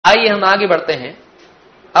آئیے ہم آگے بڑھتے ہیں.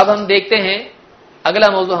 اب ہم دیکھتے ہیں اگلا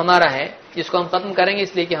موضوع ہمارا ہے جس کو ہم ختم کریں گے،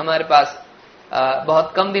 اس لیے کہ ہمارے پاس بہت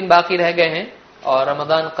کم دن باقی رہ گئے ہیں اور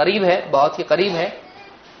رمضان قریب ہے، بہت ہی قریب ہے،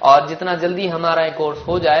 اور جتنا جلدی ہمارا یہ کورس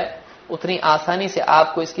ہو جائے اتنی آسانی سے آپ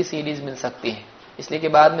کو اس کی سیریز مل سکتی ہے، اس لیے کہ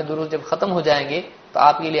بعد میں دروس جب ختم ہو جائیں گے تو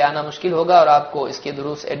آپ کے لیے آنا مشکل ہوگا اور آپ کو اس کے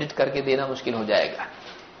دروس ایڈٹ کر کے دینا مشکل ہو جائے گا.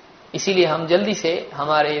 اسی لیے ہم جلدی سے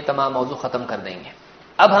ہمارے یہ تمام موضوع ختم کر دیں گے.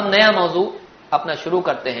 اب ہم نیا موضوع اپنا شروع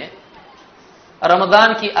کرتے ہیں. رمضان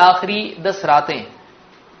کی آخری 10 راتیں،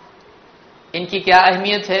 ان کی کیا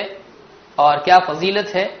اہمیت ہے اور کیا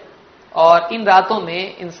فضیلت ہے، اور ان راتوں میں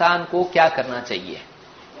انسان کو کیا کرنا چاہیے.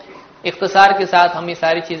 اختصار کے ساتھ ہم یہ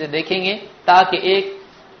ساری چیزیں دیکھیں گے تاکہ ایک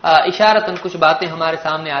اشارتاً کچھ باتیں ہمارے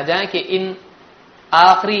سامنے آ جائیں کہ ان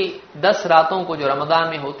آخری 10 راتوں کو جو رمضان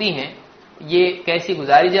میں ہوتی ہیں یہ کیسی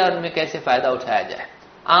گزاری جائے اور ان میں کیسے فائدہ اٹھایا جائے.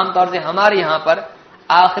 عام طور سے ہمارے یہاں پر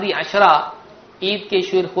آخری عشرہ عید کے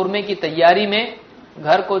شیر خرمے کی تیاری میں،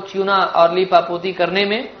 گھر کو چونا اور لیپا پوتی کرنے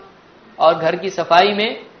میں اور گھر کی صفائی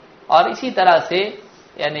میں اور اسی طرح سے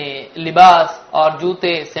یعنی لباس اور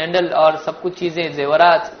جوتے سینڈل اور سب کچھ چیزیں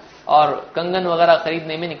زیورات اور کنگن وغیرہ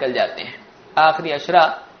خریدنے میں نکل جاتے ہیں. آخری عشرہ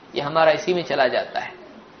یہ ہمارا اسی میں چلا جاتا ہے.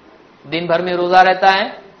 دن بھر میں روزہ رہتا ہے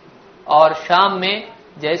اور شام میں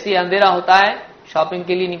جیسے ہی اندھیرا ہوتا ہے شاپنگ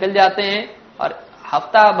کے لیے نکل جاتے ہیں اور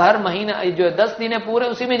ہفتہ بھر مہینہ جو 10 دن ہے پورے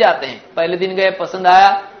اسی میں جاتے ہیں. پہلے دن گئے پسند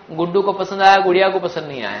آیا، گڈو کو پسند آیا، گڑیا کو پسند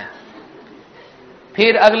نہیں آیا.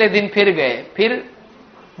 پھر اگلے دن پھر گئے، پھر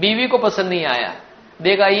بیوی کو پسند نہیں آیا،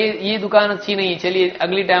 دیکھا یہ دکان اچھی نہیں ہے، چلیے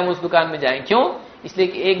اگلی ٹائم اس دکان میں جائیں. کیوں؟ اس لیے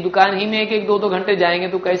کہ ایک دکان ہی میں ایک دو گھنٹے جائیں گے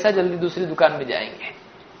تو کیسا جلدی دوسری دکان میں جائیں گے.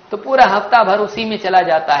 تو پورا ہفتہ بھر اسی میں چلا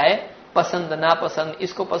جاتا ہے. پسند ناپسند،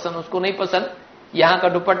 اس کو پسند اس کو نہیں پسند، یہاں کا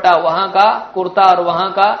دوپٹہ وہاں کا کرتا اور وہاں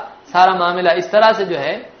کا سارا معاملہ، اس طرح سے جو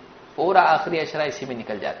ہے پورا آخری عشرہ اسی میں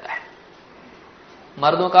نکل جاتا ہے.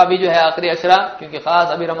 مردوں کا بھی جو ہے آخری عشرہ، کیونکہ خاص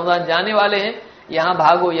ابھی رمضان جانے والے ہیں، یہاں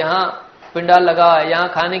بھاگو، یہاں پنڈال لگا ہوا ہے، یہاں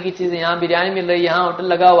کھانے کی چیزیں، یہاں بریانی مل رہی، یہاں ہوٹل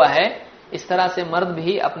لگا ہوا ہے. اس طرح سے مرد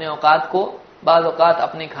بھی اپنے اوقات کو بعض اوقات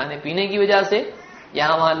اپنے کھانے پینے کی وجہ سے،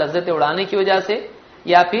 یہاں وہاں لذتیں اڑانے کی وجہ سے،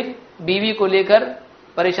 یا پھر بیوی کو لے کر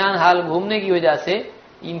پریشان حال گھومنے کی وجہ سے،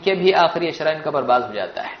 ان کے بھی آخری عشرہ ان کا برباد ہو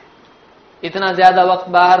جاتا ہے. اتنا زیادہ وقت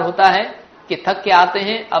باہر ہوتا ہے کہ تھک کے آتے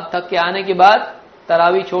ہیں. اب تھک کے آنے کے بعد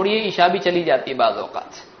تراویح چھوڑیے، عشاء بھی چلی جاتی ہے، بعض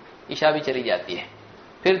اوقات عشاء بھی چلی جاتی ہے.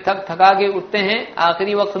 پھر تھکا کے اٹھتے ہیں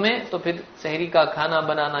آخری وقت میں تو پھر سحری کا کھانا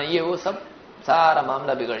بنانا، یہ وہ سب سارا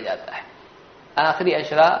معاملہ بگڑ جاتا ہے. آخری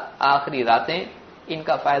عشرہ، آخری راتیں، ان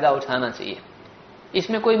کا فائدہ اٹھانا چاہیے. اس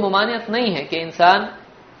میں کوئی ممانعت نہیں ہے کہ انسان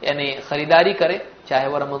یعنی خریداری کرے، چاہے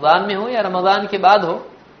وہ رمضان میں ہو یا رمضان کے بعد ہو،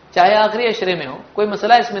 چاہے آخری عشرے میں ہو، کوئی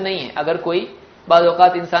مسئلہ اس میں نہیں ہے. اگر کوئی بعض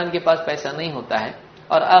اوقات انسان کے پاس پیسہ نہیں ہوتا ہے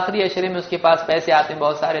اور آخری عشرے میں اس کے پاس پیسے آتے ہیں،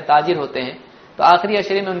 بہت سارے تاجر ہوتے ہیں تو آخری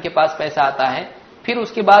عشرے میں ان کے پاس پیسہ آتا ہے، پھر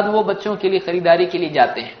اس کے بعد وہ بچوں کے لیے خریداری کے لیے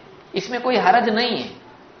جاتے ہیں. اس میں کوئی حرج نہیں ہے،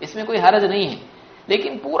 اس میں کوئی حرج نہیں ہے.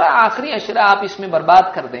 لیکن پورا آخری عشرہ آپ اس میں برباد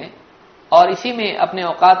کر دیں اور اسی میں اپنے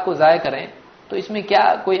اوقات کو ضائع کریں تو اس میں کیا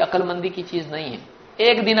کوئی عقل مندی کی چیز نہیں ہے.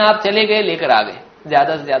 ایک دن آپ چلے گئے لے کر آ گئے،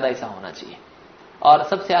 زیادہ سے زیادہ ایسا ہونا چاہیے. اور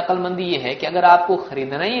سب سے عقل مندی یہ ہے کہ اگر آپ کو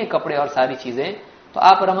خریدنا ہی ہے کپڑے اور ساری چیزیں تو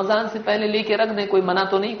آپ رمضان سے پہلے لے کے رکھ دیں. کوئی منع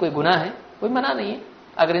تو نہیں، کوئی گناہ ہے؟ کوئی منع نہیں ہے.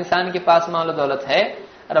 اگر انسان کے پاس مال و دولت ہے،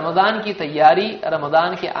 رمضان کی تیاری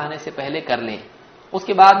رمضان کے آنے سے پہلے کر لیں. اس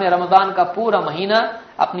کے بعد میں رمضان کا پورا مہینہ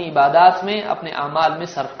اپنی عبادات میں، اپنے اعمال میں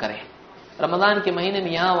صرف کریں. رمضان کے مہینے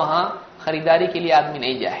میں یہاں وہاں خریداری کے لیے آدمی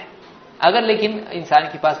نہیں جائے. اگر لیکن انسان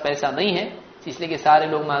کے پاس پیسہ نہیں ہے، اس لیے کہ سارے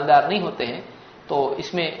لوگ مالدار نہیں ہوتے ہیں، تو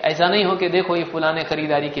اس میں ایسا نہیں ہو کہ دیکھو یہ فلانے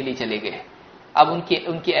خریداری کے لیے چلے گئے، اب ان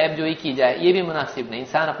کی عیب جوئی کی جائے، یہ بھی مناسب نہیں.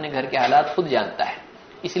 انسان اپنے گھر کے حالات خود جانتا ہے،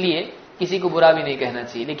 اس لیے کسی کو برا بھی نہیں کہنا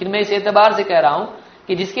چاہیے. لیکن میں اس اعتبار سے کہہ رہا ہوں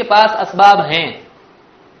کہ جس کے پاس اسباب ہیں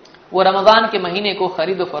وہ رمضان کے مہینے کو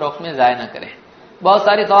خرید و فروخت میں ضائع نہ کرے. بہت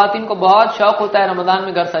ساری خواتین کو بہت شوق ہوتا ہے رمضان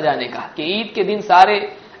میں گھر سجانے کا کہ عید کے دن سارے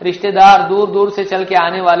رشتہ دار دور دور سے چل کے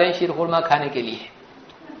آنے والے ہیں شیر خورما کھانے کے لیے.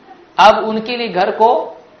 اب ان کے لیے گھر کو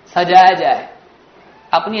سجایا جائے.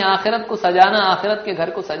 اپنی آخرت کو سجانا، آخرت کے گھر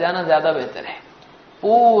کو سجانا زیادہ بہتر ہے.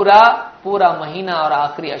 پورا مہینہ اور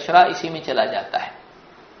آخری عشرہ اسی میں چلا جاتا ہے.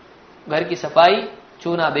 گھر کی صفائی،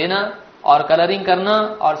 چونا دینا اور کلرنگ کرنا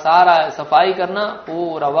اور سارا صفائی کرنا،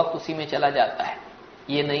 پورا وقت اسی میں چلا جاتا ہے.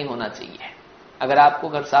 یہ نہیں ہونا چاہیے. اگر آپ کو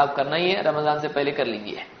گھر صاف کرنا ہی ہے رمضان سے پہلے کر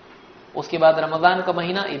لیجئے. اس کے بعد رمضان کا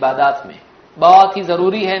مہینہ عبادات میں بہت ہی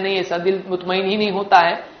ضروری ہے. نہیں ایسا دل مطمئن ہی نہیں ہوتا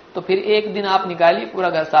ہے تو پھر ایک دن آپ نکالیے، پورا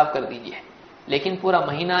گھر صاف کر دیجئے. لیکن پورا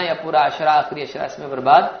مہینہ یا پورا عشرہ، آخری عشرہ اس میں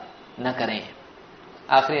برباد نہ کریں.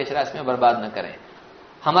 آخری عشرہ اس میں برباد نہ کریں.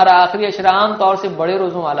 ہمارا آخری عشرہ عام طور سے بڑے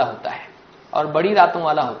روزوں والا ہوتا ہے اور بڑی راتوں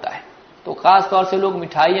والا ہوتا ہے. تو خاص طور سے لوگ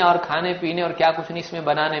مٹھائیاں اور کھانے پینے اور کیا کچھ نہیں اس میں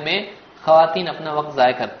بنانے میں خواتین اپنا وقت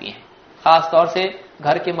ضائع کرتی ہیں. خاص طور سے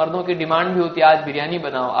گھر کے مردوں کی ڈیمانڈ بھی ہوتی ہے آج بریانی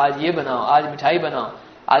بناؤ، آج یہ بناؤ، آج مٹھائی بناؤ،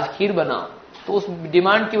 آج کھیر بناؤ. تو اس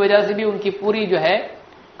ڈیمانڈ کی وجہ سے بھی ان کی پوری جو ہے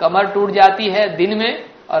کمر ٹوٹ جاتی ہے دن میں،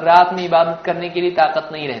 اور رات میں عبادت کرنے کے لیے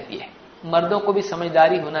طاقت نہیں رہتی ہے. مردوں کو بھی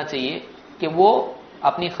سمجھداری ہونا چاہیے کہ وہ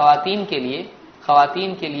اپنی خواتین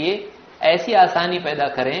کے لیے ایسی آسانی پیدا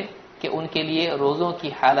کریں کہ ان کے لیے روزوں کی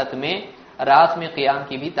حالت میں رات میں قیام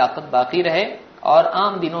کی بھی طاقت باقی رہے اور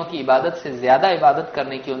عام دنوں کی عبادت سے زیادہ عبادت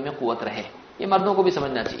کرنے کی ان میں قوت رہے. یہ مردوں کو بھی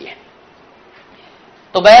سمجھنا چاہیے.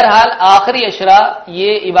 تو بہرحال آخری عشرہ یہ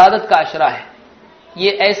عبادت کا عشرہ ہے. یہ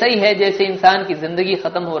ایسا ہی ہے جیسے انسان کی زندگی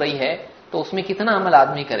ختم ہو رہی ہے تو اس میں کتنا عمل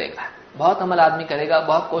آدمی کرے گا، بہت عمل آدمی کرے گا،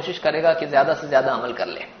 بہت کوشش کرے گا کہ زیادہ سے زیادہ عمل کر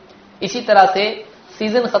لے. اسی طرح سے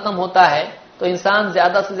سیزن ختم ہوتا ہے تو انسان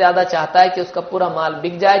زیادہ سے زیادہ چاہتا ہے کہ اس کا پورا مال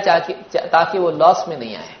بک جائے تاکہ وہ لاس میں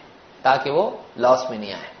نہیں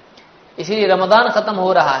آئے. اسی لیے رمضان ختم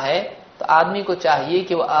ہو رہا ہے تو آدمی کو چاہیے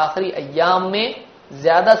کہ وہ آخری ایام میں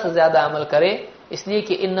زیادہ سے زیادہ عمل کرے، اس لیے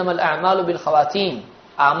کہ انما الاعمال بالخواتیم،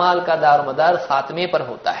 اعمال کا دار و مدار خاتمے پر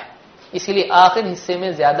ہوتا ہے. اسی لیے آخر حصے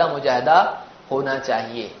میں زیادہ مجاہدہ ہونا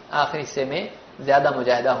چاہیے.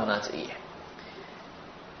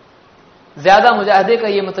 زیادہ مجاہدے کا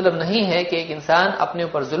یہ مطلب نہیں ہے کہ ایک انسان اپنے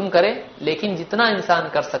اوپر ظلم کرے، لیکن جتنا انسان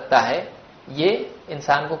کر سکتا ہے یہ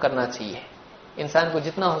انسان کو کرنا چاہیے، انسان کو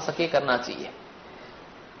جتنا ہو سکے کرنا چاہیے.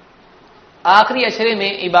 آخری عشرے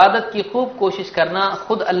میں عبادت کی خوب کوشش کرنا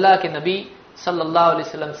خود اللہ کے نبی صلی اللہ علیہ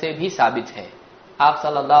وسلم سے بھی ثابت ہے. آپ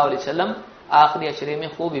صلی اللہ علیہ وسلم آخری عشرے میں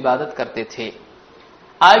خوب عبادت کرتے تھے.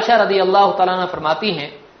 عائشہ رضی اللہ تعالیٰ عنہ فرماتی ہیں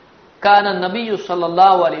کان النبی صلی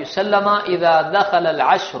اللہ علیہ وسلم اذا دخل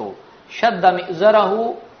العشر شد مئزرہ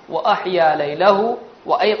واحیا لیلہ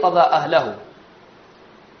وایقظ اہلہ.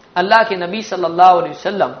 اللہ کے نبی صلی اللہ علیہ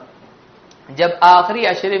وسلم جب آخری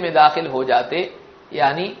عشرے میں داخل ہو جاتے،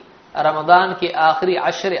 یعنی رمضان کے آخری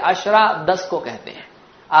عشرہ 10 کو کہتے ہیں،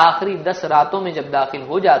 آخری 10 راتوں میں جب داخل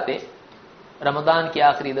ہو جاتے، رمضان کی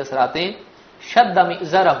آخری 10 راتیں، شد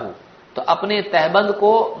مئزرہ تو اپنے تہبند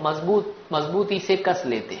کو مضبوطی سے کس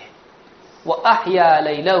لیتے ہیں، واحیا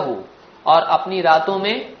لیلہ اور اپنی راتوں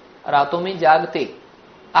میں جاگتے،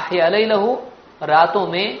 احیا لیلہ راتوں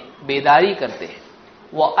میں بیداری کرتے ہیں،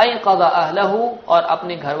 وایقظ اہلہ اور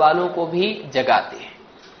اپنے گھر والوں کو بھی جگاتے ہیں.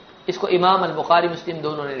 اس کو امام البخاری مسلم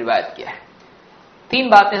دونوں نے روایت کیا ہے. 3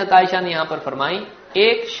 باتیں حضرت عائشہ نے یہاں پر فرمائی.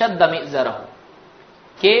 ایک شد مئزرہ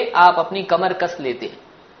کہ آپ اپنی کمر کس لیتے.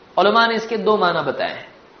 علماء نے اس کے 2 معنی بتائے ہیں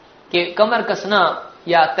کہ کمر کسنا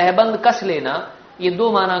یا تہبند کس لینا یہ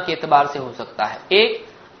 2 معنی کے اعتبار سے ہو سکتا ہے. ایک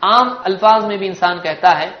عام الفاظ میں بھی انسان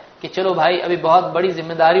کہتا ہے کہ چلو بھائی ابھی بہت بڑی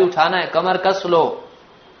ذمہ داری اٹھانا ہے، کمر کس لو.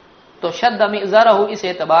 تو شد مئزرہ اس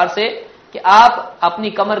اعتبار سے کہ آپ اپنی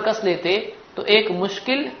کمر کس لیتے تو ایک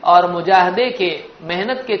مشکل اور مجاہدے کے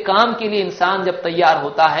محنت کے کام کے لیے انسان جب تیار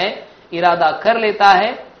ہوتا ہے، ارادہ کر لیتا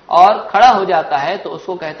ہے اور کھڑا ہو جاتا ہے تو اس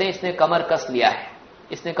کو کہتے ہیں اس نے کمر کس لیا ہے،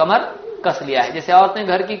 اس نے کمر کس لیا ہے. جیسے عورتیں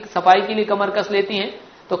گھر کی صفائی کے لیے کمر کس لیتی ہیں،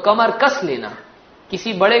 تو کمر کس لینا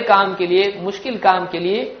کسی بڑے کام کے لیے، مشکل کام کے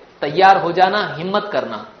لیے تیار ہو جانا، ہمت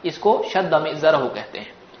کرنا، اس کو شد مئزرہ کہتے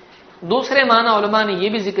ہیں. دوسرے معنی علماء نے یہ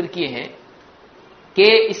بھی ذکر کیے ہیں کہ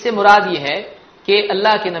اس سے مراد یہ ہے کہ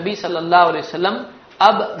اللہ کے نبی صلی اللہ علیہ وسلم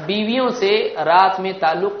اب بیویوں سے رات میں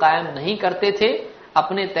تعلق قائم نہیں کرتے تھے،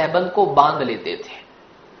 اپنے تہبند کو باندھ لیتے تھے.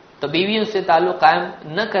 تو بیویوں سے تعلق قائم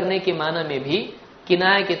نہ کرنے کے معنی میں بھی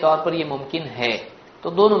کنایہ کے طور پر یہ ممکن ہے. تو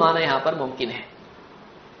دونوں معنی یہاں پر ممکن ہے.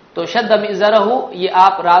 تو شد مئزرہ یہ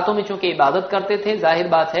آپ راتوں میں چونکہ عبادت کرتے تھے، ظاہر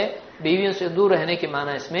بات ہے بیویوں سے دور رہنے کے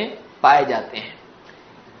معنی اس میں پائے جاتے ہیں.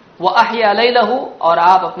 وَأَحْيَا لَيْلَهُ اور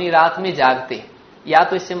آپ اپنی رات میں جاگتے. یا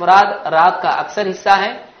تو اس سے مراد رات کا اکثر حصہ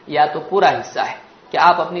ہے یا تو پورا حصہ ہے کہ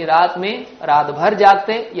آپ اپنی رات میں رات بھر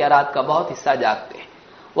جاگتے یا رات کا بہت حصہ جاگتے.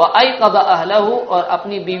 وَأَيْقَظَ أَهْلَهُ اور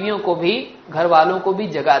اپنی بیویوں کو بھی، گھر والوں کو بھی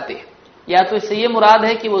جگاتے. یا تو اس سے یہ مراد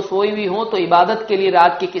ہے کہ وہ سوئی ہوئی ہوں تو عبادت کے لیے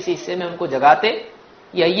رات کے کسی حصے میں ان کو جگاتے،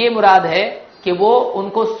 یا یہ مراد ہے کہ وہ ان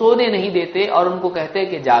کو سونے نہیں دیتے اور ان کو کہتے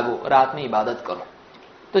کہ جاگو، رات میں عبادت کرو.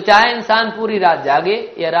 تو چاہے انسان پوری رات جاگے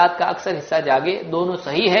یا رات کا اکثر حصہ جاگے، دونوں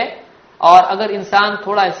صحیح ہے. اور اگر انسان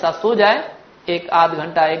تھوڑا حصہ سو جائے، 1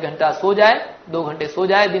 گھنٹہ 1 گھنٹہ سو جائے، 2 گھنٹے سو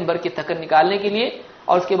جائے دن بھر کی تھکن نکالنے کے لیے،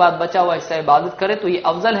 اور اس کے بعد بچا ہوا حصہ عبادت کرے تو یہ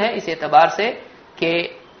افضل ہے، اس اعتبار سے کہ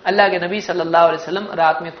اللہ کے نبی صلی اللہ علیہ وسلم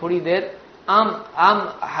رات میں تھوڑی دیر عام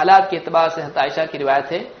حالات کے اعتبار سے حضرت عائشہ کی روایت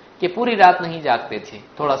ہے کہ پوری رات نہیں جاگتے تھے،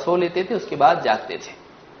 تھوڑا سو لیتے تھے اس کے بعد جاگتے تھے.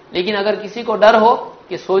 لیکن اگر کسی کو ڈر ہو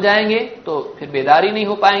کہ سو جائیں گے تو پھر بیداری نہیں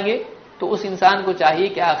ہو پائیں گے تو اس انسان کو چاہیے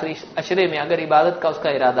کہ آخری عشرے میں اگر عبادت کا اس کا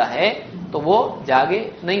ارادہ ہے تو وہ جاگے،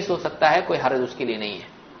 نہیں سو سکتا ہے کوئی حرج اس کے لیے نہیں ہے.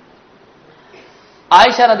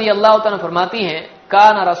 عائشہ رضی اللہ تعالیٰ فرماتی ہیں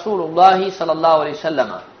کان رسول اللہ صلی اللہ علیہ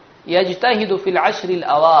وسلم یجتہد فی العشر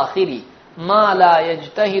الاواخر ما لا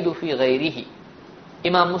یجتہد فی غیرہ.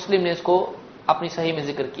 امام مسلم نے اس کو اپنی صحیح میں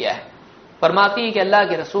ذکر کیا ہے. فرماتی ہے کہ اللہ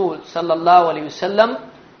کے رسول صلی اللہ علیہ وسلم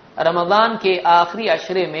رمضان کے آخری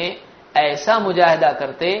عشرے میں ایسا مجاہدہ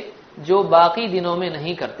کرتے جو باقی دنوں میں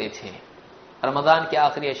نہیں کرتے تھے. رمضان کے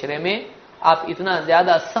آخری عشرے میں آپ اتنا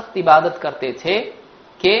زیادہ سخت عبادت کرتے تھے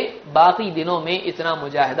کہ باقی دنوں میں اتنا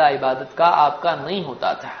مجاہدہ عبادت کا آپ کا نہیں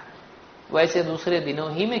ہوتا تھا. ویسے دوسرے دنوں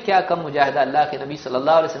ہی میں کیا کم مجاہدہ اللہ کے نبی صلی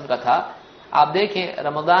اللہ علیہ وسلم کا تھا. آپ دیکھیں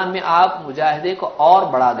رمضان میں آپ مجاہدے کو اور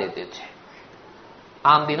بڑھا دیتے تھے.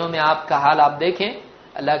 عام دنوں میں آپ کا حال آپ دیکھیں,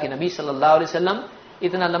 اللہ کے نبی صلی اللہ علیہ وسلم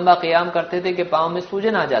اتنا لمبا قیام کرتے تھے کہ پاؤں میں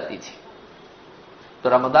سوجن آ جاتی تھی. تو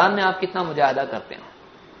رمضان میں آپ کتنا مجاہدہ کرتے ہیں.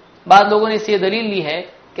 بعض لوگوں نے اس سے دلیل لی ہے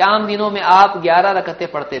کہ عام دنوں میں آپ 11 رکعتیں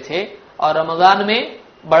پڑھتے تھے اور رمضان میں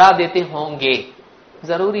بڑھا دیتے ہوں گے.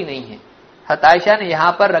 ضروری نہیں ہے. حضرت عائشہ نے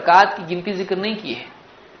یہاں پر رکعات کی گنتی ذکر نہیں کی ہے.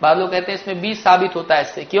 بعض لوگ کہتے ہیں اس میں 20 ثابت ہوتا ہے.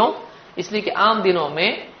 اس سے کیوں؟ اس لیے کہ عام دنوں میں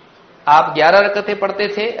آپ 11 رکعتیں پڑھتے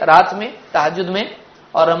تھے رات میں تہجد میں,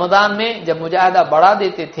 اور رمضان میں جب مجاہدہ بڑھا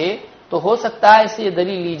دیتے تھے تو ہو سکتا ہے اس سے یہ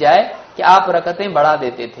دلیل لی جائے کہ آپ رکعتیں بڑھا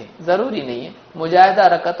دیتے تھے. ضروری نہیں ہے. مجاہدہ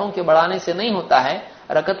رکعتوں کے بڑھانے سے نہیں ہوتا ہے,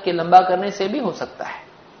 رکعت کے لمبا کرنے سے بھی ہو سکتا ہے.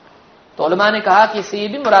 تو علماء نے کہا کہ اس سے یہ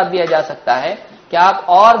بھی مراد دیا جا سکتا ہے کہ آپ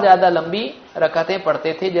اور زیادہ لمبی رکعتیں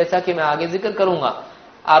پڑھتے تھے, جیسا کہ میں آگے ذکر کروں گا.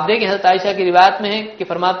 آپ دیکھیں حضرت عائشہ کی روایت میں ہے کہ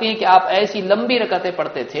فرماتی ہیں کہ آپ ایسی لمبی رکعتیں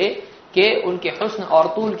پڑھتے تھے کہ ان کے حسن اور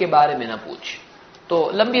طول کے بارے میں نہ پوچھ. تو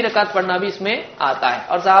لمبی رکعت پڑھنا بھی اس میں آتا ہے.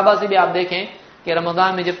 اور صحابہ سے بھی آپ دیکھیں کہ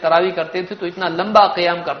رمضان میں جب تراویح کرتے تھے تو اتنا لمبا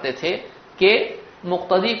قیام کرتے تھے کہ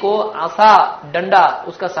مقتدی کو عصا ڈنڈا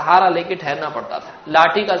اس کا سہارا لے کے ٹھہرنا پڑتا تھا,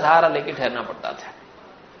 لاٹھی کا سہارا لے کے ٹھہرنا پڑتا تھا.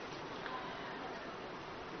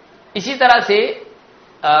 اسی طرح سے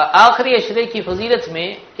آخری عشرے کی فضیلت میں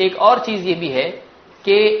ایک اور چیز یہ بھی ہے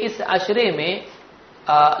کہ اس عشرے میں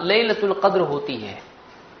لیلۃ القدر ہوتی ہے,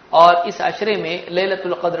 اور اس عشرے میں لیلۃ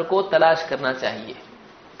القدر کو تلاش کرنا چاہیے.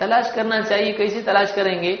 تلاش کرنا چاہیے. کیسے تلاش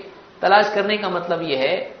کریں گے؟ تلاش کرنے کا مطلب یہ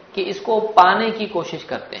ہے کہ اس کو پانے کی کوشش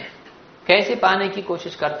کرتے ہیں. کیسے پانے کی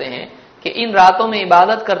کوشش کرتے ہیں؟ کہ ان راتوں میں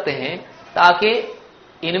عبادت کرتے ہیں تاکہ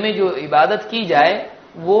ان میں جو عبادت کی جائے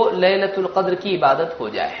وہ لیلۃ القدر کی عبادت ہو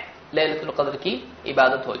جائے. لیلۃ القدر کی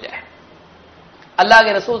عبادت ہو جائے. اللہ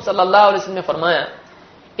کے رسول صلی اللہ علیہ وسلم نے فرمایا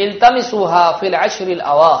التمسوها فی العشر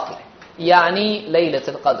الاواخر یعنی لیلۃ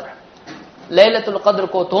القدر. لیلۃ القدر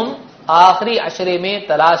کو تم آخری عشرے میں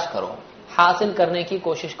تلاش کرو, حاصل کرنے کی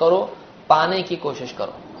کوشش کرو, پانے کی کوشش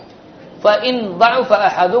کرو. فَإِن ضَعُفَ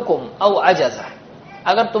أَحَدُكُمْ أَوْ عَجَزَ,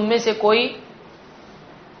 اگر تم میں سے کوئی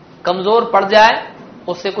کمزور پڑ جائے,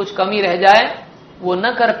 اس سے کچھ کمی رہ جائے, وہ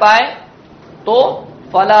نہ کر پائے, تو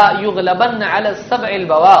فَلَا يُغْلَبَنَّ عَلَى السَّبْعِ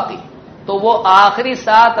الْبَوَاقِ, تو وہ آخری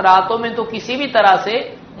 7 راتوں میں تو کسی بھی طرح سے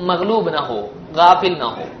مغلوب نہ ہو, غافل نہ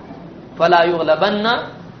ہو. فَلَا يُغْلَبَنَّ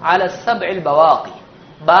عَلَى السَّبْعِ الْبَوَاقِ,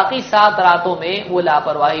 باقی 7 راتوں میں وہ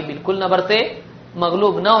لاپرواہی بالکل نہ برتے,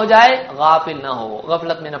 مغلوب نہ ہو جائے, غافل نہ ہو,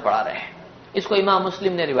 غفلت میں نہ پڑا رہے. اس کو امام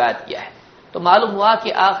مسلم نے روایت کیا ہے. تو معلوم ہوا کہ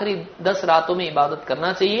آخری 10 راتوں میں عبادت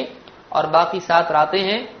کرنا چاہیے, اور باقی 7 راتیں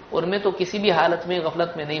ہیں ان میں تو کسی بھی حالت میں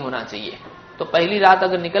غفلت میں نہیں ہونا چاہیے. تو پہلی رات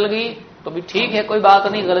اگر نکل گئی تو بھی ٹھیک ہے, کوئی بات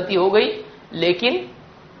نہیں, غلطی ہو گئی, لیکن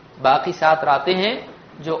باقی 7 راتیں ہیں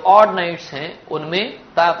جو آڈ نائٹس ہیں ان میں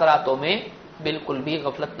طاق راتوں میں بالکل بھی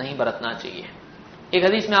غفلت نہیں برتنا چاہیے. ایک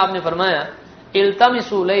حدیث میں آپ نے فرمایا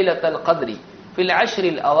التمسوا لیلۃ القدر فی العشر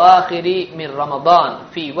الاواخر من رمضان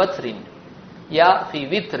فی وتر یا فی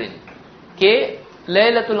وتر, کہ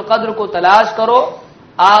لیلۃ القدر کو تلاش کرو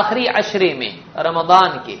آخری عشرے میں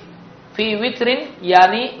رمضان کے, فی وتر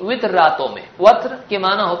یعنی وتر راتوں میں. وتر کے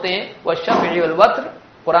معنی ہوتے ہیں والشفع والوتر,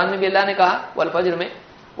 قرآن میں بھی اللہ نے کہا والفجر میں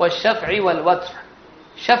والشفع والوتر.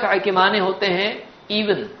 شفع کے معنی ہوتے ہیں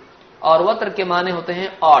ایون, اور وتر کے معنی ہوتے ہیں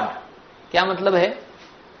آڈ. کیا مطلب ہے؟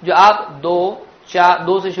 جو آپ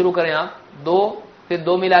 2 سے شروع کریں, آپ 2 پھر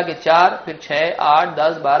 2 ملا کے 4 پھر 6 8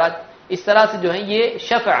 10 12 اس طرح سے جو ہے یہ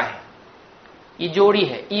شفع ہے, یہ جوڑی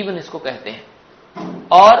ہے, ایون اس کو کہتے ہیں.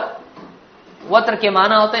 اور وتر کے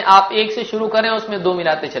معنی ہوتے ہیں آپ 1 سے شروع کریں اس میں 2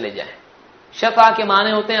 ملاتے چلے جائیں. شفع کے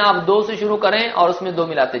معنی ہوتے ہیں آپ 2 سے شروع کریں اور اس میں 2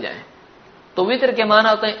 ملاتے جائیں. تو وتر کے معنی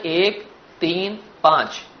ہوتے ہیں 1 3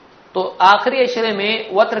 5. تو آخری عشرے میں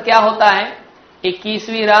وتر کیا ہوتا ہے؟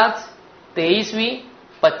 21ویں رات, 23ویں,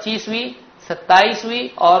 25ویں, 27ویں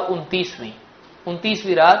اور 29ویں.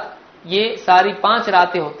 29ویں رات, یہ ساری 5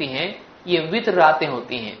 راتیں ہوتی ہیں, یہ وتر راتیں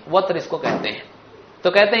ہوتی ہیں, وتر اس کو کہتے ہیں. تو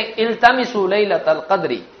کہتے ہیں التمسوا لیلۃ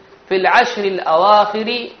القدر فی العشر الاواخر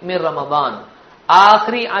من رمضان,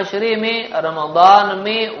 آخری عشرے میں رمضان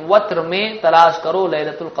میں وتر میں تلاش کرو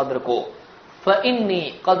لیلۃ القدر کو. فإنی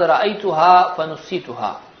قد رأیتها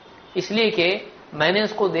فنسیتها، اس لیے کہ میں نے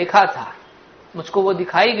اس کو دیکھا تھا، مجھ کو وہ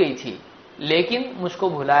دکھائی گئی تھی، لیکن مجھ کو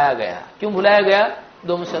بھلایا گیا۔ کیوں بھلایا گیا؟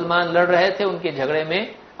 دو مسلمان لڑ رہے تھے، ان کے جھگڑے میں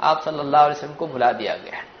آپ صلی اللہ علیہ وسلم کو بھلا دیا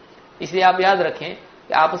گیا۔ اس لیے آپ یاد رکھیں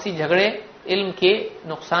کہ آپسی جھگڑے علم کے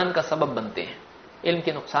نقصان کا سبب بنتے ہیں، علم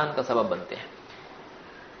کے نقصان کا سبب بنتے ہیں۔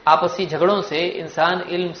 آپسی جھگڑوں سے انسان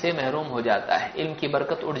علم سے محروم ہو جاتا ہے، علم کی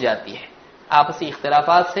برکت اڑ جاتی ہے۔ آپسی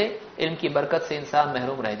اختلافات سے علم کی برکت سے انسان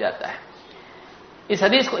محروم رہ جاتا ہے۔ اس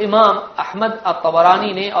حدیث کو امام احمد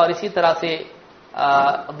الطبرانی نے اور اسی طرح سے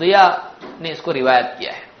ضیاء نے اس کو روایت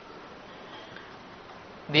کیا ہے۔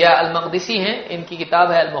 ضیاء المقدسی ہیں، ان کی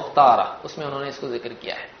کتاب ہے المختارہ، اس میں انہوں نے اس کو ذکر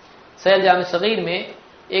کیا ہے۔ صحیح جامع صغیر میں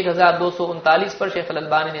 1239 پر شیخ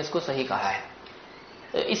الالبانی نے اس کو صحیح کہا ہے۔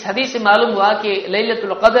 اس حدیث سے معلوم ہوا کہ لیلۃ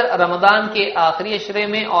القدر رمضان کے آخری عشرے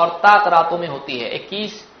میں اور طاق راتوں میں ہوتی ہے،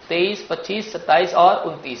 21، 23، 25، 27 اور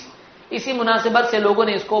 29۔ اسی مناسبت سے لوگوں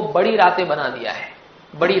نے اس کو بڑی راتیں بنا دیا ہے،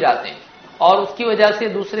 بڑی راتیں، اور اس کی وجہ سے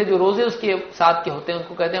دوسرے جو روزے اس کے ساتھ کے ہوتے ہیں ان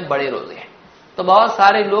کو کہتے ہیں بڑے روزے۔ تو بہت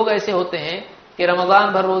سارے لوگ ایسے ہوتے ہیں کہ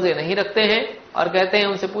رمضان بھر روزے نہیں رکھتے ہیں اور کہتے ہیں،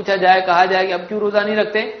 ان سے پوچھا جائے، کہا جائے کہ اب کیوں روزہ نہیں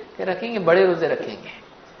رکھتے؟ کہ رکھیں گے، بڑے روزے رکھیں گے۔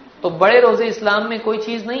 تو بڑے روزے اسلام میں کوئی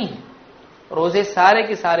چیز نہیں ہے، روزے سارے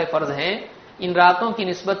کے سارے فرض ہیں۔ ان راتوں کی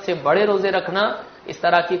نسبت سے بڑے روزے رکھنا، اس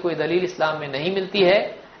طرح کی کوئی دلیل اسلام میں نہیں ملتی ہے۔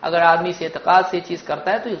 اگر آدمی سے اعتقاد سے چیز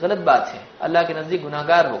کرتا ہے تو یہ غلط بات ہے، اللہ کے نزدیک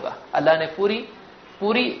گناہگار ہوگا۔ اللہ نے پورے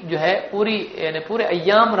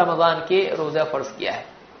ایام رمضان کے روزہ فرض کیا ہے،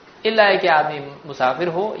 الا ہے کہ آدمی مسافر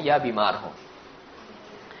ہو یا بیمار ہو۔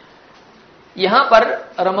 یہاں پر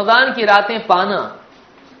رمضان کی راتیں پانا،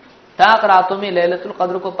 طاق راتوں میں لیلۃ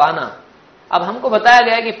القدر کو پانا، اب ہم کو بتایا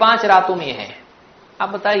گیا کہ 5 راتوں میں ہے۔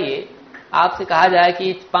 اب بتائیے، آپ سے کہا جائے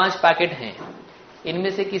کہ 5 پیکٹ ہیں، ان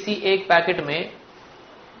میں سے کسی ایک پیکٹ میں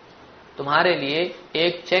تمہارے لیے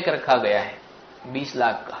ایک چیک رکھا گیا ہے 20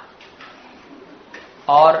 لاکھ کا،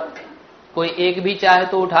 اور کوئی ایک بھی چاہے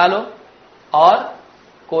تو اٹھا لو، اور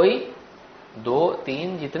کوئی 2،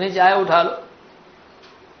 3 جتنے چاہے اٹھا لو۔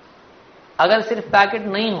 اگر صرف پیکٹ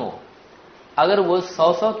نہیں ہو، اگر وہ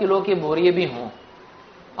 100 کلو کے بوریے بھی ہوں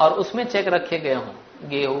اور اس میں چیک رکھے گئے ہوں،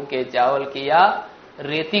 گیہوں کے، چاول کے یا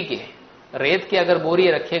ریت کے اگر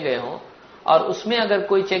بوریے رکھے گئے ہوں، اور اس میں اگر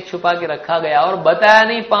کوئی چیک چھپا کے رکھا گیا اور بتایا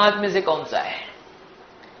نہیں 5 میں سے کون سا ہے،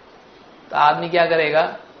 تو آدمی کیا کرے گا؟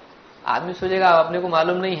 آدمی سوچے گا اپنے کو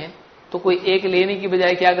معلوم نہیں ہے، تو کوئی ایک لینے کی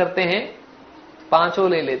بجائے کیا کرتے ہیں؟ 5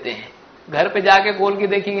 لے لیتے ہیں، گھر پہ جا کے کھول کے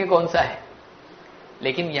دیکھیں گے کون سا ہے۔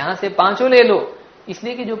 لیکن یہاں سے 5 لے لو، اس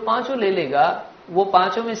لیے کہ جو 5 لے لے گا وہ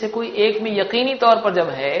 5 میں سے کوئی ایک میں یقینی طور پر جب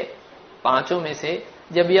ہے، 5 میں سے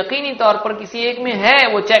جب یقینی طور پر کسی ایک میں ہے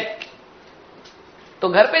وہ چیک، تو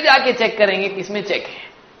گھر پہ جا کے چیک کریں گے کس میں چیک ہے۔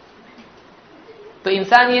 تو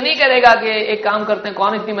انسان یہ نہیں کرے گا کہ ایک کام کرتے ہیں،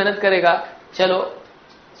 کون اتنی محنت کرے گا، چلو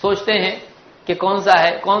سوچتے ہیں کہ کون سا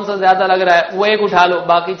ہے، کون سا زیادہ لگ رہا ہے، وہ ایک اٹھا لو،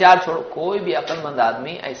 باقی 4 چھوڑو۔ کوئی بھی عقل مند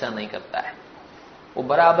آدمی ایسا نہیں کرتا ہے، وہ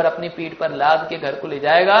برابر اپنی پیٹھ پر لاد کے گھر کو لے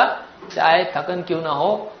جائے گا، چاہے تھکن کیوں نہ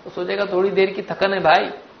ہو، تو سوچے گا تھوڑی دیر کی تھکن ہے بھائی،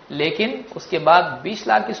 لیکن اس کے بعد 20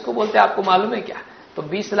 لاکھ کس کو بولتے ہیں آپ کو معلوم ہے کیا؟ تو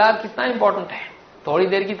 20 لاکھ کتنا امپورٹنٹ ہے، تھوڑی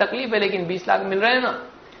دیر کی تکلیف ہے لیکن 20 لاکھ مل رہے ہیں نا۔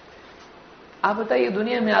 آپ بتائیے،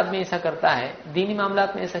 دنیا میں آدمی ایسا کرتا ہے، دینی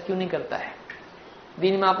معاملات میں ایسا کیوں نہیں کرتا ہے؟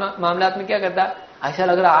 دینی معاملات میں کیا کرتا ہے؟ ایسا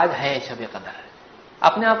لگ رہا آج ہے شب قدر،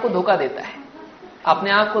 اپنے آپ کو دھوکہ دیتا ہے،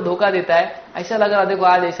 اپنے آپ کو دھوکہ دیتا ہے، ایسا لگ رہا دیکھو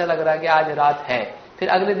آج ایسا لگ رہا کہ آج رات ہے، پھر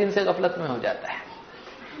اگلے دن سے غفلت میں ہو جاتا ہے۔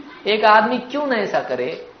 ایک آدمی کیوں نہ ایسا کرے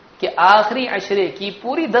کہ آخری عشرے کی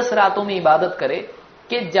پوری 10 راتوں میں عبادت کرے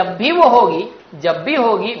کہ جب بھی وہ ہوگی، جب بھی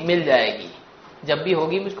ہوگی مل جائے گی، جب بھی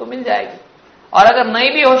ہوگی مجھ کو مل جائے گی۔ اور اگر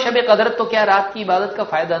نہیں بھی ہو شب قدر تو کیا رات کی عبادت کا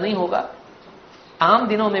فائدہ نہیں ہوگا؟ عام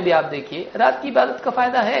دنوں میں بھی آپ دیکھیے رات کی عبادت کا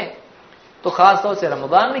فائدہ ہے، تو خاص طور سے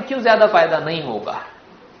رمضان میں کیوں زیادہ فائدہ نہیں ہوگا؟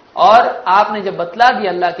 اور آپ نے جب بتلا دیا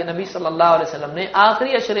اللہ کے نبی صلی اللہ علیہ وسلم نے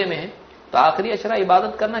آخری عشرے میں ہے، تو آخری عشرہ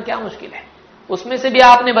عبادت کرنا کیا مشکل ہے؟ اس میں سے بھی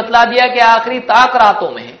آپ نے بتلا دیا کہ آخری طاق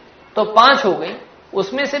راتوں میں ہے تو 5 ہو گئی،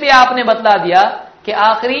 اس میں سے بھی آپ نے بتلا دیا کہ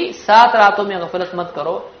آخری 7 راتوں میں غفلت مت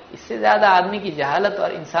کرو۔ اس سے زیادہ آدمی کی جہالت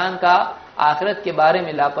اور انسان کا آخرت کے بارے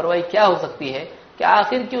میں لاپرواہی کیا ہو سکتی ہے کہ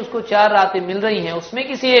آخر کی اس کو 4 راتیں مل رہی ہیں، اس میں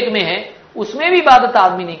کسی ایک میں ہے، اس میں بھی عبادت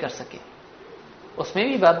آدمی نہیں کر سکے، اس میں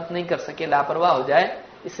بھی عبادت نہیں کر سکے، لاپرواہ ہو جائے۔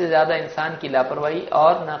 اس سے زیادہ انسان کی لاپرواہی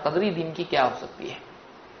اور ناقدری دین کی کیا ہو سکتی ہے؟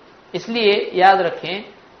 اس لیے یاد رکھیں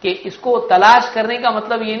کہ اس کو تلاش کرنے کا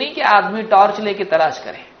مطلب یہ نہیں کہ آدمی ٹارچ لے کے تلاش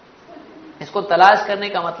کرے، اس کو تلاش کرنے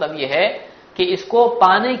کا مطلب یہ ہے کہ اس کو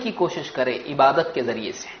پانے کی کوشش کرے عبادت کے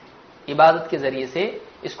ذریعے سے، عبادت کے ذریعے سے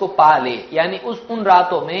اس کو پا لے، یعنی ان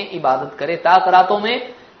راتوں میں عبادت کرے، طاق راتوں میں،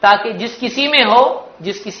 تاکہ جس کسی میں ہو،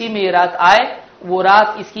 جس کسی میں یہ رات آئے وہ رات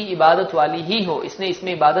اس کی عبادت والی ہی ہو، اس نے اس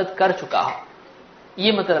میں عبادت کر چکا ہو،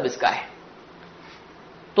 یہ مطلب اس کا ہے۔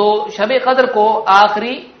 تو شب قدر کو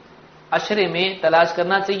آخری عشرے میں تلاش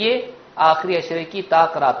کرنا چاہیے، آخری عشرے کی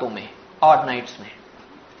طاق راتوں میں، آڈ نائٹس میں۔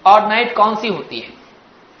 آڈ نائٹ کون سی ہوتی ہے؟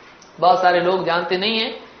 بہت سارے لوگ جانتے نہیں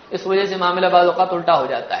ہیں، اس وجہ سے معاملہ بعض اوقات الٹا ہو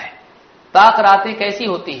جاتا ہے۔ طاق راتیں کیسی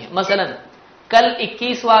ہوتی ہیں؟ مثلا کل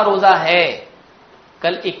 21واں روزہ ہے،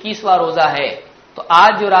 کل 21واں روزہ ہے، تو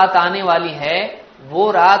آج جو رات آنے والی ہے وہ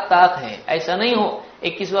رات طاق ہے۔ ایسا نہیں ہو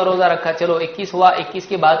 21واں روزہ رکھا، چلو 21 ہوا، 21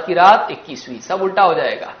 کے بعد کی رات 21ویں، سب الٹا ہو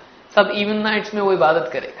جائے گا، سب ایون نائٹس میں وہ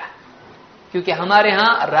عبادت کرے گا، کیونکہ ہمارے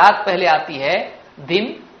ہاں رات پہلے آتی ہے، دن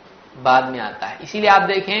بعد میں آتا ہے۔ اسی لیے آپ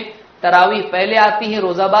دیکھیں تراویح پہلے آتی ہے،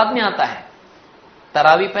 روزہ بعد میں آتا ہے۔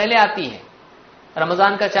 تراویح پہلے آتی ہے،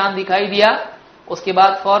 رمضان کا چاند دکھائی دیا، اس کے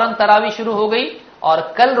بعد فوراً تراویح شروع ہو گئی، اور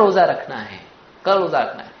کل روزہ رکھنا ہے، کل روزہ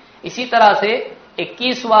رکھنا ہے۔ اسی طرح سے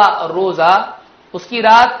 21واں روزہ اس کی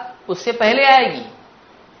رات اس سے پہلے آئے گی،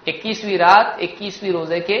 21ویں رات 21ویں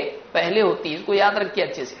روزے کے پہلے ہوتی ہے، اس کو یاد رکھیے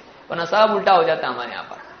اچھے سے، ورنہ سب الٹا ہو جاتا ہے ہمارے یہاں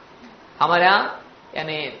پر۔ ہمارے یہاں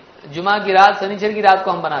یعنی جمعہ کی رات سنیچر کی رات کو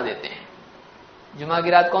ہم بنا دیتے ہیں، جمعہ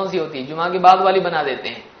کی رات کون سی ہوتی ہے؟ جمعہ کے بعد والی بنا دیتے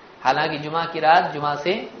ہیں، حالانکہ جمعہ کی رات جمعہ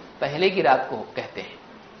سے پہلے کی رات کو کہتے ہیں،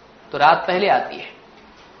 تو رات پہلے آتی ہے۔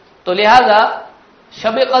 تو لہذا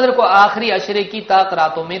شب قدر کو آخری عشرے کی طاق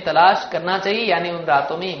راتوں میں تلاش کرنا چاہیے، یعنی ان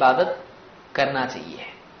راتوں میں عبادت کرنا چاہیے۔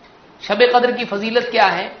 شب قدر کی فضیلت کیا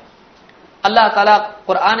ہے؟ اللہ تعالیٰ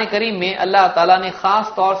قرآن کریم میں اللہ تعالیٰ نے خاص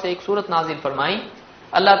طور سے ایک سورت نازل فرمائی۔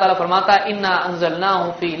 اللہ تعالیٰ فرماتا ہے انا انزلناہ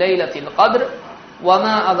فی لیلۃ القدر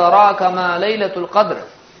وما ادراک ما لیلۃ القدر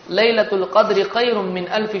لیلۃ القدر خیر من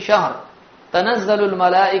الف شہر تنزل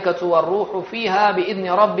الملائکۃ والروح فیہا باذن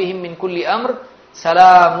ربہم من کل امر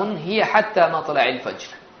سلام ہی حتی مطلع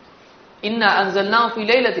الفجر۔ انا انزلناہ فی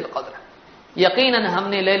لیلۃ القدر، یقیناً ہم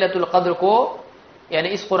نے لیلۃ القدر کو یعنی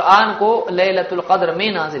اس قرآن کو لیلۃ القدر میں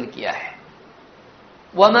نازل کیا ہے۔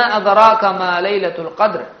 وما ادراک ما لیلۃ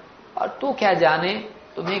القدر، اور تو کیا جانے،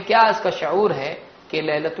 تمہیں کیا اس کا شعور ہے کہ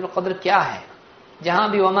لیلۃ القدر کیا ہے؟ جہاں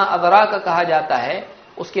بھی وما ادراک کہا جاتا ہے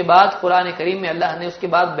اس کے بعد قرآن کریم میں اللہ نے اس کے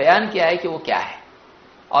بعد بیان کیا ہے کہ وہ کیا ہے،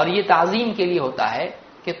 اور یہ تعظیم کے لیے ہوتا ہے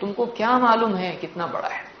کہ تم کو کیا معلوم ہے کتنا بڑا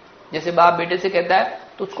ہے۔ جیسے باپ بیٹے سے کہتا ہے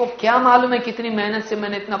تجھ کو کیا معلوم ہے کتنی محنت سے میں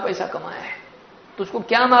نے اتنا پیسہ کمایا ہے، تجھ کو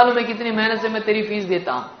کیا معلوم ہے کتنی محنت سے میں تیری فیس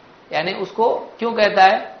دیتا ہوں، یعنی اس کو کیوں کہتا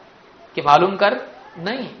ہے کہ معلوم کر؟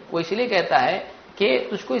 نہیں، وہ اس لیے کہتا ہے کہ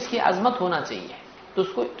تجھ کو اس کی عظمت ہونا چاہیے،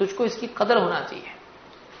 تجھ کو اس کی قدر ہونا چاہیے۔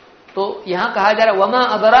 تو یہاں کہا جا رہا ہے وما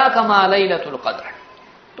ادراک ما لیلۃ القدر،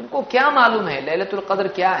 تم کو کیا معلوم ہے لیلۃ القدر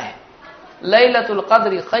کیا ہے؟ لیلۃ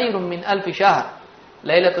القدر خیر من الف شہر،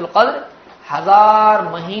 لیلۃ القدر 1000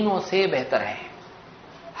 مہینوں سے بہتر ہے۔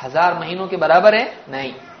 1000 مہینوں کے برابر ہے؟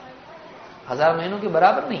 نہیں، 1000 مہینوں کے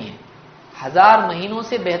برابر نہیں ہے، 1000 مہینوں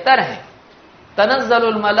سے بہتر ہے۔ تنزل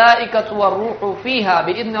الملائکۃ والروح فیہا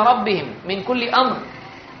باذن ربہم من کل امر،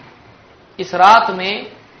 اس رات میں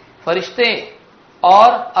فرشتے اور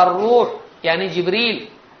الروح یعنی جبریل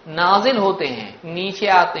نازل ہوتے ہیں، نیچے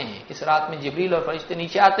آتے ہیں۔ اس رات میں جبریل اور فرشتے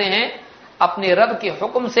نیچے آتے ہیں اپنے رب کے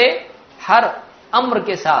حکم سے، ہر امر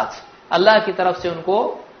کے ساتھ اللہ کی طرف سے ان کو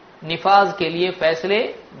نفاذ کے لیے فیصلے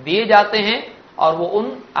دیے جاتے ہیں، اور وہ ان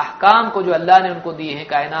احکام کو جو اللہ نے ان کو دیے ہیں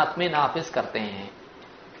کائنات میں نافذ کرتے ہیں۔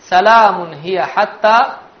 سلام ہی حتی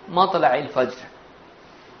مطلع الفجر،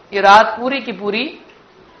 یہ رات پوری کی پوری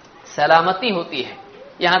سلامتی ہوتی ہے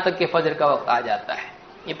یہاں تک کہ فجر کا وقت آ جاتا ہے۔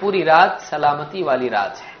 یہ پوری رات سلامتی والی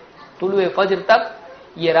رات ہے، طلوع فجر تک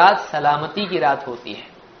یہ رات سلامتی کی رات ہوتی ہے۔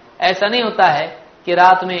 ایسا نہیں ہوتا ہے کہ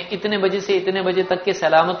رات میں اتنے بجے سے اتنے بجے تک کی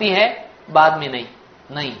سلامتی ہے، بعد میں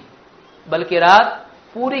نہیں، بلکہ رات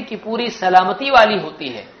پوری کی پوری سلامتی والی ہوتی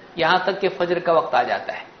ہے یہاں تک کہ فجر کا وقت آ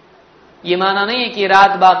جاتا ہے۔ یہ معنی نہیں ہے کہ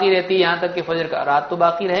رات باقی رہتی ہے یہاں تک کہ فجر کا، رات تو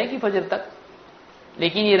باقی رہے گی فجر تک،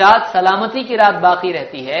 لیکن یہ رات سلامتی کی رات باقی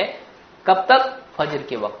رہتی ہے، کب تک؟ فجر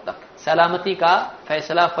کے وقت تک، سلامتی کا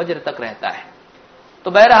فیصلہ فجر تک رہتا ہے۔ تو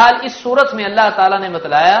بہرحال اس صورت میں اللہ تعالیٰ نے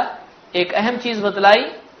بتلایا، ایک اہم چیز بتلائی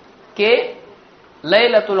کہ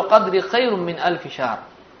لیلۃ القدر خیر من الف شہر،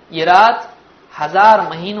 یہ رات 1000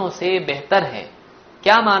 مہینوں سے بہتر ہے۔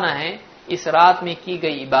 کیا معنی ہے؟ اس رات میں کی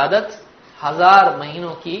گئی عبادت 1000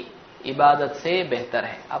 مہینوں کی عبادت سے بہتر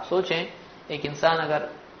ہے۔ آپ سوچیں ایک انسان اگر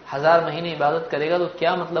 1000 مہینے عبادت کرے گا تو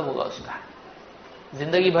کیا مطلب ہوگا اس کا؟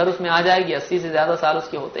 زندگی بھر اس میں آ جائے گی، 80 سے زیادہ سال اس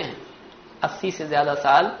کے ہوتے ہیں، 80 سے زیادہ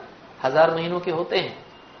سال 1000 مہینوں کے ہوتے ہیں۔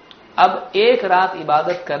 اب ایک رات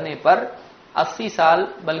عبادت کرنے پر 80 سال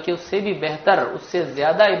بلکہ اس سے بھی بہتر، اس سے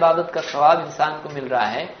زیادہ عبادت کا ثواب انسان کو مل رہا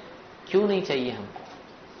ہے۔ کیوں نہیں چاہیے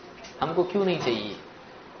ہم کو کیوں نہیں چاہیے؟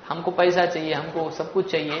 ہم کو پیسہ چاہیے، ہم کو سب کچھ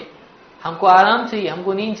چاہیے، ہم کو آرام چاہیے، ہم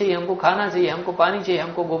کو نیند چاہیے، ہم کو کھانا چاہیے، ہم کو پانی چاہیے،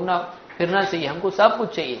 ہم کو گھومنا پھرنا چاہیے، ہم کو سب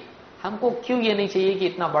کچھ چاہیے، ہم کو کیوں یہ نہیں چاہیے کہ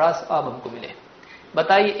اتنا بڑا ثواب ہم کو ملے؟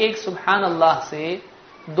 بتائیے، ایک سبحان اللہ سے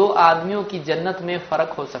دو آدمیوں کی جنت میں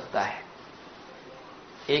فرق ہو سکتا ہے؟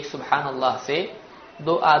 ایک سبحان اللہ سے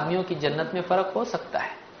دو آدمیوں کی جنت میں فرق ہو سکتا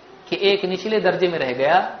ہے کہ ایک نچلے درجے میں رہ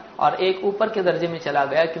گیا اور ایک اوپر کے درجے میں چلا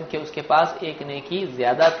گیا، کیونکہ اس کے پاس ایک نیکی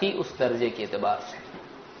زیادہ تھی اس درجے کے اعتبار سے۔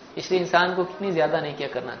 اس لیے انسان کو کتنی زیادہ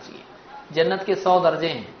نیکیاں کرنا چاہیے۔ جنت کے 100 درجے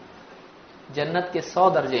ہیں، جنت کے 100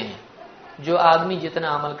 درجے ہیں۔ جو آدمی جتنا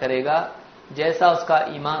عمل کرے گا، جیسا اس کا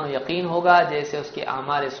ایمان و یقین ہوگا، جیسے اس کے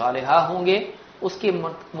اعمال صالحہ ہوں گے، اس کے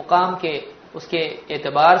مقام کے، اس کے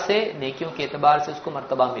اعتبار سے، نیکیوں کے اعتبار سے اس کو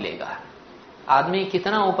مرتبہ ملے گا۔ آدمی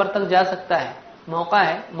کتنا اوپر تک جا سکتا ہے؟ موقع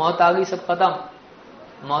ہے، موت آ گئی، سب ختم،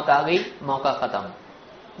 موت آ گئی، موقع ختم۔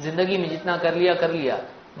 زندگی میں جتنا کر لیا،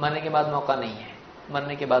 مرنے کے بعد موقع نہیں ہے،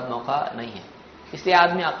 مرنے کے بعد موقع نہیں ہے۔ اس لیے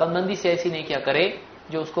آدمی عقل مندی سے ایسی نیکیاں کرے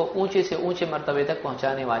جو اس کو اونچے سے اونچے مرتبے تک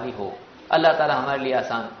پہنچانے والی ہو۔ اللہ تعالی ہمارے لیے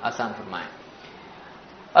آسان فرمائے۔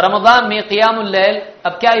 رمضان میں قیام اللیل،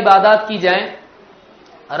 اب کیا عبادات کی جائیں؟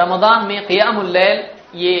 رمضان میں قیام اللیل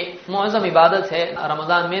یہ معظم عبادت ہے۔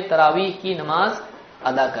 رمضان میں تراویح کی نماز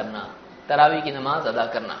ادا کرنا، تراویح کی نماز ادا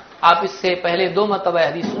کرنا۔ آپ اس سے پہلے 2 مرتبہ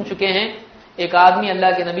حدیث سن چکے ہیں۔ ایک آدمی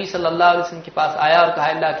اللہ کے نبی صلی اللہ علیہ وسلم کے پاس آیا اور کہا،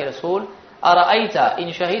 اللہ کے رسول، ارأیت ان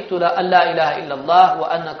شہدت لا الہ الا اللہ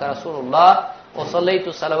وانک رسول اللہ وصلیت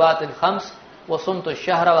الصلوات الخمس وصمت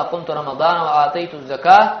الشہر وقمت رمضان وآتیت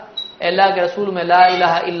الزکاۃ، اللہ کے رسول، میں لا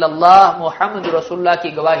الہ الا اللہ محمد رسول اللہ کی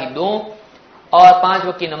گواہی دوں اور 5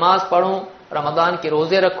 وقت کی نماز پڑھوں، رمضان کے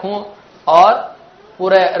روزے رکھوں اور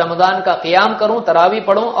پورے رمضان کا قیام کروں، تراویح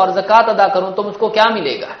پڑھوں اور زکوٰۃ ادا کروں، تو مجھ کو کیا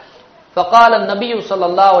ملے گا؟ فقال النبی صلی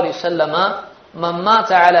اللہ علیہ وسلم، من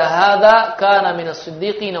مات علی هذا کان من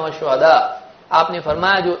الصدیقین والشہداء، آپ نے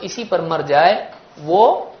فرمایا جو اسی پر مر جائے وہ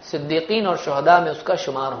صدیقین اور شہداء میں اس کا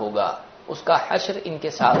شمار ہوگا، اس کا حشر ان کے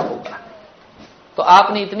ساتھ ہوگا۔ تو آپ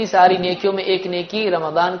نے اتنی ساری نیکیوں میں ایک نیکی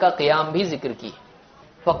رمضان کا قیام بھی ذکر کی۔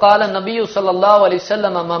 فقال النبی صلی اللہ علیہ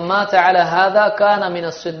وسلم، من مات علی هذا کان من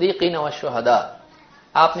الصدیقین والشہداء،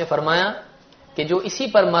 آپ نے فرمایا کہ جو اسی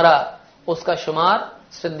پر مرا اس کا شمار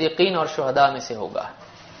صدیقین اور شہداء میں سے ہوگا۔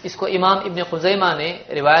 اس کو امام ابن خزیمہ نے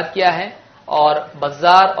روایت کیا ہے اور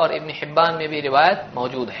بزار اور ابن حبان میں بھی روایت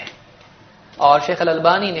موجود ہے، اور شیخ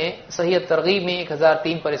الالبانی نے صحیح ترغیب میں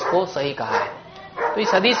 1003 پر اس کو صحیح کہا ہے۔ تو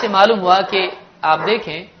اس حدیث سے معلوم ہوا کہ آپ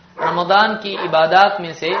دیکھیں، رمضان کی عبادات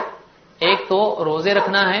میں سے ایک تو روزے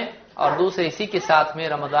رکھنا ہے اور دوسرے اسی کے ساتھ میں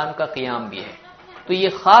رمضان کا قیام بھی ہے۔ تو یہ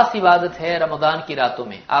خاص عبادت ہے رمضان کی راتوں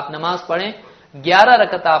میں۔ آپ نماز پڑھیں، 11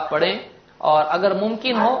 رکعت آپ پڑھیں، اور اگر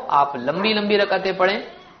ممکن ہو آپ لمبی لمبی رکعتیں پڑھیں،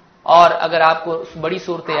 اور اگر آپ کو بڑی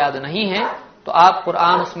صورتیں یاد نہیں ہیں تو آپ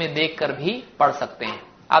قرآن اس میں دیکھ کر بھی پڑھ سکتے ہیں۔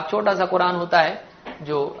 آپ چھوٹا سا قرآن ہوتا ہے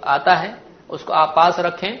جو آتا ہے، اس کو آپ پاس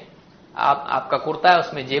رکھیں، آپ کا کرتا ہے اس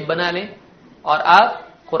میں جیب بنا لیں، اور آپ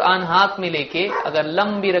قرآن ہاتھ میں لے کے اگر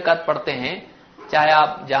لمبی رکعت پڑھتے ہیں، چاہے آپ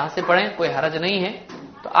جہاں سے پڑھیں کوئی حرج نہیں ہے،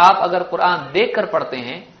 تو آپ اگر قرآن دیکھ کر پڑھتے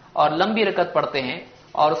ہیں اور لمبی رکعت پڑھتے ہیں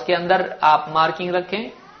اور اس کے اندر آپ مارکنگ رکھیں،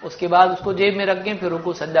 اس کے بعد اس کو جیب میں رکھیں، پھر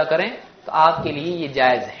رکوع سجدہ کریں، تو آپ کے لیے یہ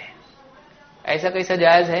جائز ہے۔ ایسا کیسا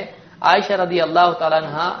جائز ہے؟ عائشہ رضی اللہ تعالیٰ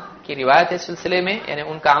عنہا کی روایت ہے سلسلے میں، یعنی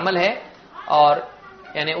ان کا عمل ہے، اور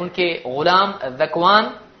یعنی ان کے غلام ذکوان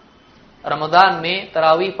رمضان میں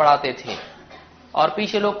تراویح پڑھاتے تھے اور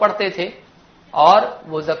پیچھے لوگ پڑھتے تھے، اور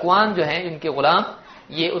وہ ذکوان جو ہیں ان کے غلام،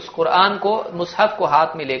 یہ اس قرآن کو، مصحف کو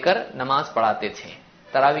ہاتھ میں لے کر نماز پڑھاتے تھے،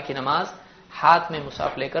 تراویح کی نماز ہاتھ میں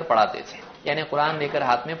مصحف لے کر پڑھاتے تھے، یعنی قرآن لے کر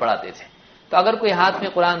ہاتھ میں پڑھاتے تھے۔ تو اگر کوئی ہاتھ میں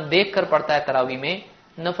قرآن دیکھ کر پڑھتا ہے تراویح میں،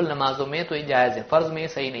 نفل نمازوں میں، تو یہ جائز ہے، فرض میں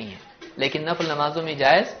صحیح نہیں ہے، لیکن نفل نمازوں میں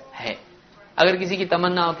جائز ہے۔ اگر کسی کی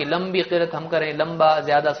تمنا ہو کہ لمبی قرات ہم کریں، لمبا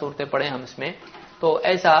زیادہ صورتیں پڑھیں ہم اس میں، تو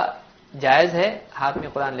ایسا جائز ہے، ہاتھ میں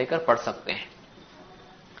قرآن لے کر پڑھ سکتے ہیں۔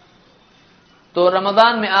 تو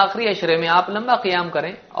رمضان میں آخری عشرے میں آپ لمبا قیام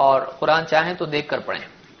کریں اور قرآن چاہیں تو دیکھ کر پڑھیں۔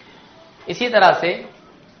 اسی طرح سے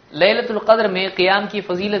لیلۃ القدر میں قیام کی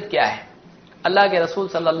فضیلت کیا ہے؟ اللہ کے رسول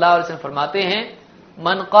صلی اللہ علیہ وسلم فرماتے ہیں،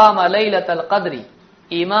 من قام لیلۃ القدر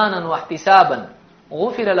ایمانا واحتسابا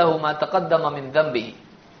غفر له ما تقدم من ذنبه،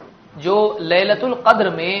 جو لیلۃ القدر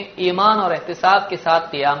میں ایمان اور احتساب کے ساتھ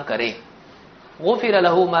قیام کرے، غفر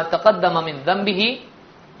له ما تقدم من ذنبه،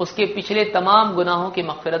 اس کے پچھلے تمام گناہوں کی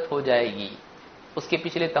مغفرت ہو جائے گی، اس کے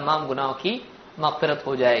پچھلے تمام گناہوں کی مغفرت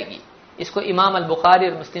ہو جائے گی۔ اس کو امام البخاری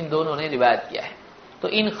اور مسلم دونوں نے روایت کیا ہے۔ تو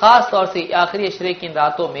ان خاص طور سے آخری عشرے کی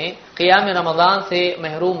راتوں میں قیام رمضان سے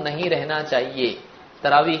محروم نہیں رہنا چاہیے،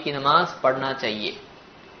 تراویح کی نماز پڑھنا چاہیے،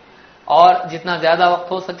 اور جتنا زیادہ وقت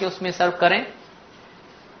ہو سکے اس میں صرف کریں۔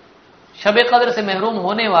 شب قدر سے محروم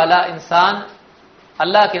ہونے والا انسان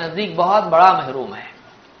اللہ کے نزدیک بہت بڑا محروم ہے۔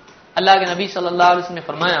 اللہ کے نبی صلی اللہ علیہ وسلم نے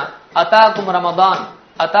فرمایا اتاکم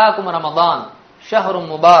رمضان شہر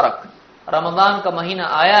مبارک، رمضان کا مہینہ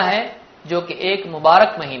آیا ہے جو کہ ایک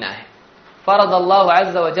مبارک مہینہ ہے۔ فرض اللہ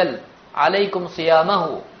عز وجل علیکم صیامہ،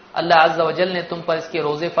 اللہ عز وجل نے تم پر اس کے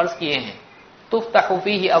روزے فرض کیے ہیں۔ تفتح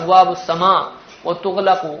فیہ ابواب السماء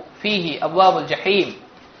وتغلق فیہ ابواب الجحیم،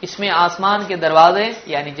 اس میں آسمان کے دروازے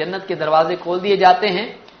یعنی جنت کے دروازے کھول دیے جاتے ہیں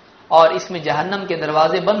اور اس میں جہنم کے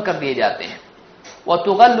دروازے بند کر دیے جاتے ہیں۔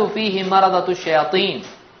 وتغل فیہ مردۃ الشیاطین،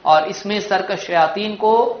 اور اس میں سرکش شیاطین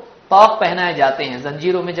کو طوق پہنائے جاتے ہیں،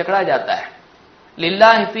 زنجیروں میں جکڑا جاتا ہے۔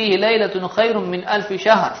 للہ فیہ لیلۃ خیر من الف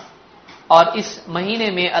شہر، اور اس مہینے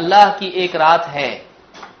میں اللہ کی ایک رات ہے،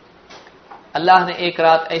 اللہ نے ایک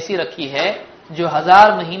رات ایسی رکھی ہے جو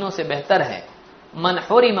 1000 مہینوں سے بہتر ہے۔ من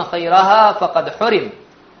حرم خیرہا فقد حرم،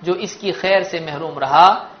 جو اس کی خیر سے محروم رہا،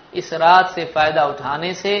 اس رات سے فائدہ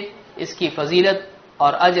اٹھانے سے، اس کی فضیلت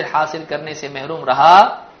اور اجر حاصل کرنے سے محروم رہا،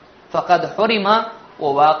 فقد حرم، وہ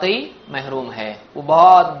واقعی محروم ہے، وہ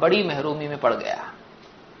بہت بڑی محرومی میں پڑ گیا،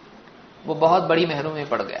 وہ بہت بڑی محرومی میں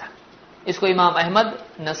پڑ گیا۔ اس کو امام احمد،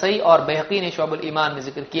 نسائی اور بہقی نے شعب الایمان میں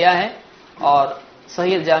ذکر کیا ہے، اور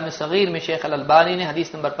صحیح الجامع صغیر میں شیخ الالبانی نے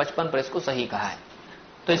حدیث نمبر 55 پر اس کو صحیح کہا ہے۔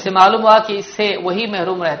 تو اس سے معلوم ہوا کہ اس سے وہی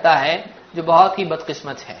محروم رہتا ہے جو بہت ہی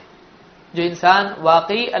بدقسمت ہے، جو انسان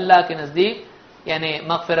واقعی اللہ کے نزدیک یعنی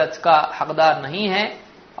مغفرت کا حقدار نہیں ہے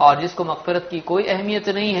اور جس کو مغفرت کی کوئی اہمیت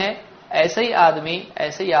نہیں ہے، ایسے ہی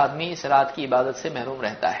آدمی اس رات کی عبادت سے محروم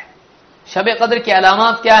رہتا ہے۔ شب قدر کی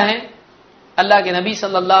علامات کیا ہیں؟ اللہ کے نبی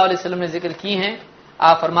صلی اللہ علیہ وسلم نے ذکر کی ہیں۔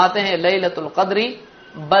 آپ فرماتے ہیں لیلۃ القدر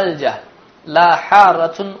بلجہ لا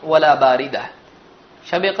حارۃ ولا باردہ،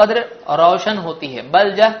 شب قدر روشن ہوتی ہے،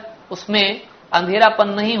 بلجہ اس میں اندھیرا پن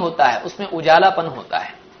نہیں ہوتا ہے، اس میں اجالا پن ہوتا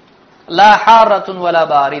ہے، لا حارۃ ولا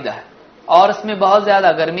باردہ، اور اس میں بہت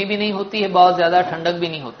زیادہ گرمی بھی نہیں ہوتی ہے، بہت زیادہ ٹھنڈک بھی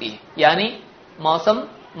نہیں ہوتی ہے، یعنی موسم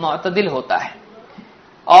معتدل ہوتا ہے۔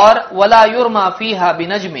 اور ولا یرما فیہا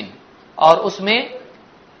بنجم، اور اس میں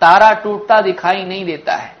تارا ٹوٹتا دکھائی نہیں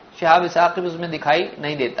دیتا ہے، شہاب ثاقب اس میں دکھائی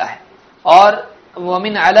نہیں دیتا ہے۔ اور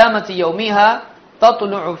ومن علامت یومہا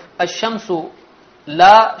تطلع الشمس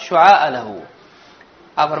لا شعاع لہ،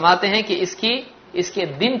 آپ فرماتے ہیں کہ اس کے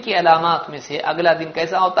دن کی علامات میں سے اگلا دن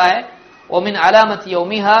کیسا ہوتا ہے؟ ومن علامت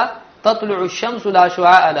یومہا تطلع الشمس لا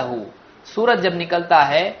شعاع لہ، سورج جب نکلتا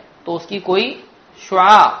ہے تو اس کی کوئی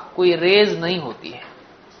شعاع، کوئی ریز نہیں ہوتی ہے،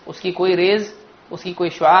 اس کی کوئی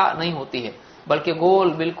شعاع نہیں ہوتی ہے، بلکہ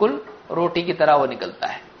گول بالکل روٹی کی طرح وہ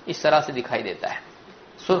نکلتا ہے، اس طرح سے دکھائی دیتا ہے،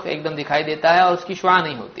 سرخ ایک دم دکھائی دیتا ہے اور اس کی شعاع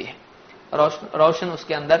نہیں ہوتی ہے، روشن اس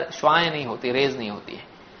کے اندر شعاعیں نہیں ہوتی، ریز نہیں ہوتی ہے۔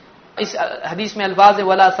 اس حدیث میں الفاظ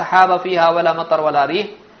ولا سحاب فیہا ولا مطر ولا ریح،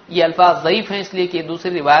 یہ الفاظ ضعیف ہیں، اس لیے کہ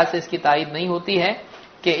دوسری روایت سے اس کی تائید نہیں ہوتی ہے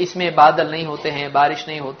کہ اس میں بادل نہیں ہوتے ہیں، بارش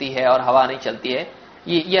نہیں ہوتی ہے اور ہوا نہیں چلتی ہے،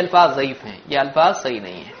 یہ الفاظ ضعیف ہیں، یہ الفاظ صحیح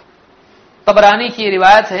نہیں ہیں۔ طبرانی کی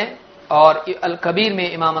روایت ہے، اور الکبیر میں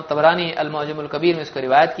امام الطبرانی المعجم الکبیر میں اس کو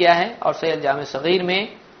روایت کیا ہے، اور صحیح الجامع صغیر میں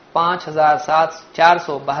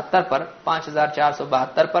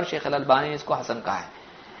 5472 پر شیخ الالبانی نے اس کو حسن کہا ہے۔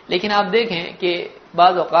 لیکن آپ دیکھیں کہ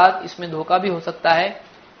بعض اوقات اس میں دھوکہ بھی ہو سکتا ہے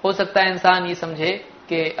انسان یہ سمجھے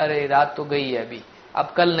کہ ارے رات تو گئی ہے ابھی، اب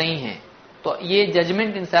کل نہیں ہے، تو یہ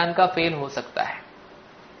ججمنٹ انسان کا فیل ہو سکتا ہے،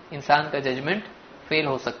 انسان کا ججمنٹ فیل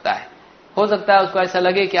ہو سکتا ہے اس کو ایسا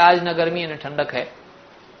لگے کہ آج نہ گرمی نہ ٹھنڈک ہے،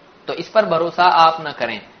 تو اس پر بھروسہ آپ نہ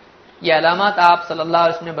کریں۔ یہ علامات آپ صلی اللہ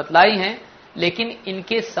علیہ وسلم نے بتلائی ہیں، لیکن ان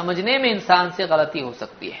کے سمجھنے میں انسان سے غلطی ہو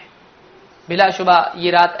سکتی ہے۔ بلا شبہ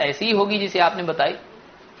یہ رات ایسی ہی ہوگی جسے آپ نے بتائی،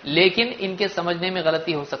 لیکن ان کے سمجھنے میں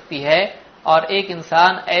غلطی ہو سکتی ہے، اور ایک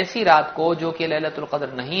انسان ایسی رات کو جو کہ لیلۃ القدر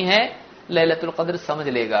نہیں ہے، لیلۃ القدر سمجھ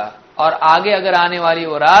لے گا، اور آگے اگر آنے والی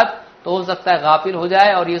وہ رات تو ہو سکتا ہے غافل ہو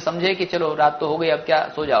جائے اور یہ سمجھے کہ چلو رات تو ہو گئی، اب کیا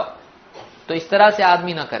سو جاؤ۔ تو اس طرح سے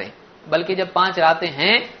آدمی نہ کرے، بلکہ جب 5 راتیں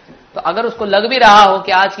ہیں تو اگر اس کو لگ بھی رہا ہو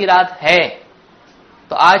کہ آج کی رات ہے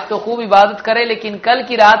تو آج تو خوب عبادت کرے، لیکن کل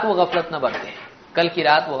کی رات وہ غفلت نہ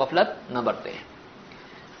برتے ہیں۔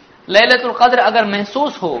 لیلۃ القدر اگر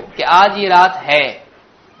محسوس ہو کہ آج یہ رات ہے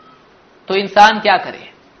تو انسان کیا کرے؟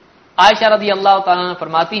 عائشہ رضی اللہ تعالیٰ عنہ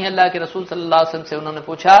فرماتی ہیں اللہ کے رسول صلی اللہ علیہ وسلم سے انہوں نے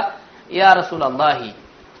پوچھا یا رسول اللہ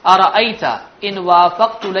ارأیت ان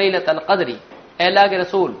وافقت لیلۃ القدر، اے اللہ کے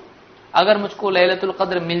رسول اگر مجھ کو لیلۃ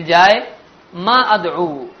القدر مل جائے ما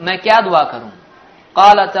ادعو، میں کیا دعا کروں؟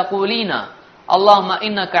 قال تقولین اللہم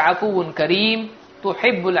انک عفو کریم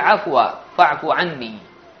تحب العفو فاعف عنی،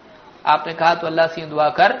 آپ نے کہا تو اللہ سے دعا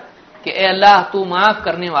کر کہ اے اللہ تو معاف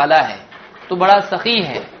کرنے والا ہے، تو بڑا سخی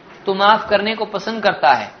ہے، تو معاف کرنے کو پسند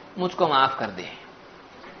کرتا ہے، مجھ کو معاف کر دے۔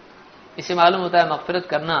 اسے معلوم ہوتا ہے مغفرت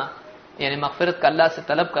کرنا یعنی مغفرت کا اللہ سے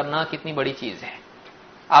طلب کرنا کتنی بڑی چیز ہے۔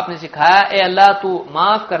 آپ نے سکھایا اے اللہ تو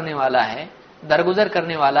معاف کرنے والا ہے، درگزر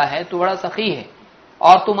کرنے والا ہے، تو بڑا سخی ہے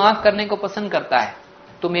اور تو معاف کرنے کو پسند کرتا ہے،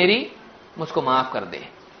 تو مجھ کو معاف کر دے۔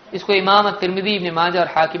 اس کو امام الترمذی، ابن ماجہ اور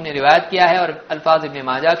حاکم نے روایت کیا ہے، اور الفاظ ابن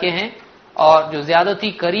ماجہ کے ہیں، اور جو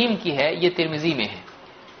زیادتی کریم کی ہے یہ ترمذی میں ہے۔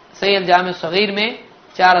 صحیح الجامع صغیر میں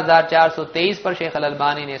 4423 پر شیخ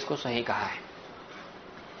الالبانی نے اس کو صحیح کہا ہے۔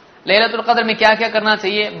 لیلۃ القدر میں کیا کیا کرنا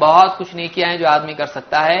چاہیے؟ بہت کچھ نیکیاں ہیں جو آدمی کر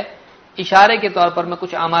سکتا ہے، اشارے کے طور پر میں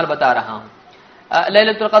کچھ اعمال بتا رہا ہوں۔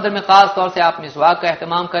 لیلۃ القدر میں خاص طور سے آپ مسواک کا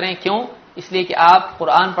اہتمام کریں، کیوں؟ اس لیے کہ آپ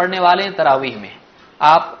قرآن پڑھنے والے ہیں، تراویح میں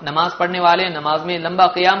آپ نماز پڑھنے والے ہیں، نماز میں لمبا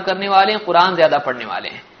قیام کرنے والے ہیں، قرآن زیادہ پڑھنے والے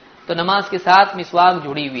ہیں، تو نماز کے ساتھ مسواک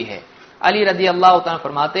جڑی ہوئی ہے۔ علی رضی اللہ تعالیٰ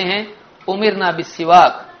فرماتے ہیں امرنا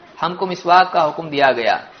بالسواک، ہم کو مسواک کا حکم دیا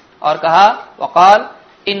گیا، اور کہا وقال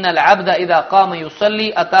ان العبد اذا قام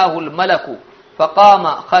يصلي اتاه الملك فقام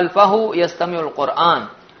خلفه يستمع القرآن،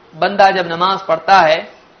 بندہ جب نماز پڑھتا ہے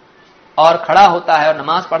اور کھڑا ہوتا ہے اور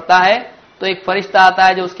نماز پڑھتا ہے تو ایک فرشتہ آتا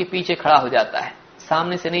ہے جو اس کے پیچھے کھڑا ہو جاتا ہے،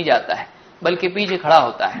 سامنے سے نہیں جاتا ہے بلکہ پیچھے کھڑا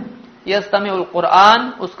ہوتا ہے۔ یستمع القرآن،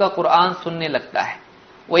 اس کا قرآن سننے لگتا ہے،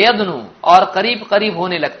 ویدنو، اور قریب قریب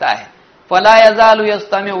ہونے لگتا ہے، فلا يزال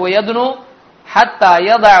يستمع ويدنو حتى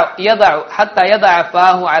يضع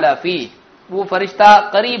فاه على فيه، وہ فرشتہ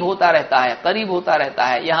قریب ہوتا رہتا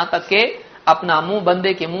ہے یہاں تک کہ اپنا منہ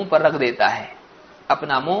بندے کے منہ پر رکھ دیتا ہے،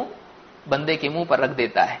 اپنا منہ بندے کے منہ پر رکھ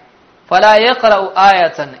دیتا ہے۔ فلا يقرأ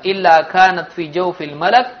آیۃ الا كانت في جوف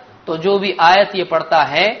الملک، تو جو بھی آیت یہ پڑھتا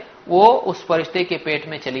ہے وہ اس فرشتے کے پیٹ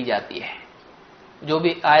میں چلی جاتی ہے، جو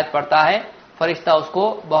بھی آیت پڑھتا ہے فرشتہ اس کو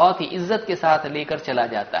بہت ہی عزت کے ساتھ لے کر چلا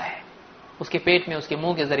جاتا ہے، اس کے پیٹ میں اس کے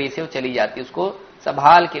منہ کے ذریعے سے وہ چلی جاتی ہے، اس کو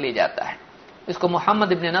سنبھال کے لے جاتا ہے۔ اس کو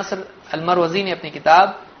محمد ابن نصر المروزی نے اپنی کتاب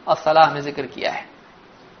الصلاح میں ذکر کیا ہے،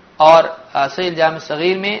 اور صحیح الجامع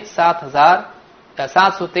صغیر میں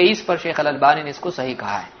 7723 پر شیخ الالبانی نے اس کو صحیح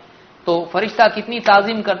کہا ہے۔ تو فرشتہ کتنی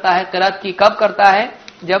تعظیم کرتا ہے قرأت کی، کب کرتا ہے؟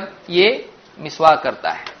 جب یہ مسواک کرتا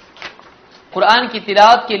ہے۔ قرآن کی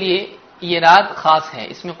تلاوت کے لیے یہ رات خاص ہے،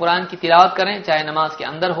 اس میں قرآن کی تلاوت کریں، چاہے نماز کے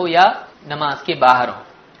اندر ہو یا نماز کے باہر ہو۔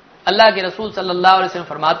 اللہ کے رسول صلی اللہ علیہ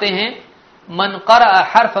وسلم فرماتے ہیں من قرأ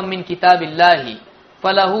حرفا من کتاب اللہ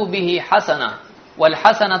فلہ بہ حسنہ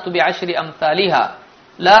والحسنۃ بعشر امثالها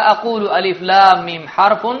لا اقول الف لام میم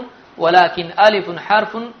حرف ولكن الف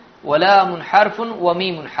حرف ولام حرف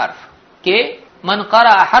ومیم حرف، کہ من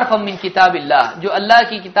قرأ حرفا من کتاب اللہ، جو اللہ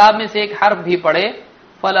کی کتاب میں سے ایک حرف بھی پڑھے،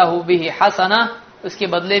 فلہ بہ حسنہ، اس کے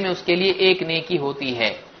بدلے میں اس کے لیے ایک نیکی ہوتی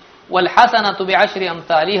ہے، والحسنۃ بعشر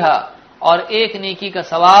امثالها، اور ایک نیکی کا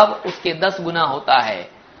ثواب اس کے 10 گنا ہوتا ہے۔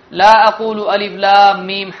 لا اقول الف لام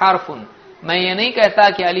میم حرف، میں یہ نہیں کہتا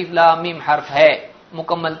کہ الف لام میم حرف ہے،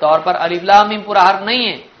 مکمل طور پر الف لام میم پورا حرف نہیں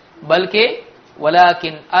ہے، بلکہ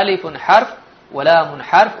ولکن الف حرف ولام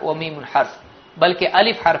حرف ومیم حرف، بلکہ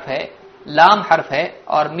الف حرف ہے، لام حرف ہے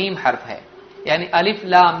اور میم حرف ہے، یعنی الف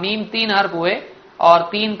لام میم 3 حرف ہوئے، اور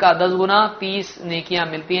 3 کا 10 گنا 30 نیکیاں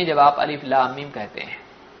ملتی ہیں جب آپ الف لام میم کہتے ہیں۔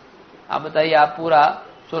 آپ بتائیے آپ پورا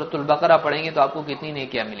سورۃ البقرہ پڑھیں گے تو آپ کو کتنی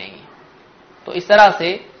نیکیاں ملیں گی؟ تو اس طرح سے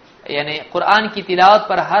یعنی قرآن کی تلاوت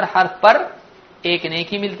پر ہر حرف پر ایک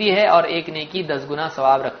نیکی ملتی ہے، اور ایک نیکی 10 گنا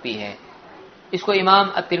ثواب رکھتی ہے۔ اس کو امام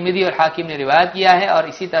الترمذی اور حاکم نے روایت کیا ہے، اور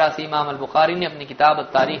اسی طرح سے امام البخاری نے اپنی کتاب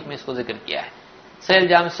التاریخ میں اس کو ذکر کیا ہے۔ صحیح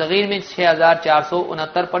الجامع صغیر میں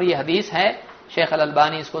 6469 پر یہ حدیث ہے، شیخ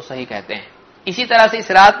الالبانی اس کو صحیح کہتے ہیں۔ اسی طرح سے اس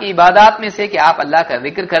رات کی عبادات میں سے کہ آپ اللہ کا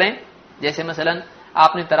ذکر کریں، جیسے مثلا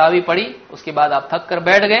آپ نے تراویح پڑھی، اس کے بعد آپ تھک کر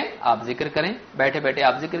بیٹھ گئے، آپ ذکر کریں، بیٹھے بیٹھے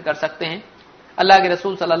آپ ذکر کر سکتے ہیں۔ اللہ کے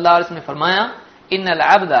رسول صلی اللہ علیہ وسلم نے فرمایا ان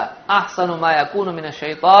العبد احسن ما يكون من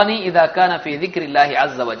الشیطان اذا كان في ذکر اللہ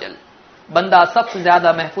عز وجل، بندہ سب سے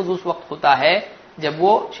زیادہ محفوظ اس وقت ہوتا ہے جب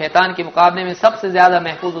وہ شیطان کے مقابلے میں سب سے زیادہ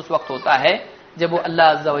محفوظ اس وقت ہوتا ہے جب وہ اللہ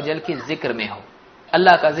عز وجل کی ذکر میں ہو۔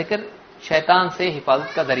 اللہ کا ذکر شیطان سے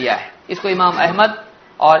حفاظت کا ذریعہ ہے۔ اس کو امام احمد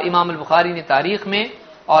اور امام البخاری نے تاریخ میں،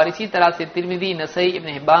 اور اسی طرح سے ترمذی، نسائی، ابن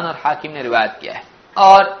حبان اور حاکم نے روایت کیا ہے،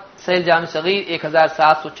 اور صحیح جامع صغیر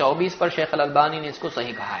 1724 پر شیخ الالبانی نے اس کو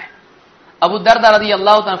صحیح کہا ہے۔ ابو الدرداء رضی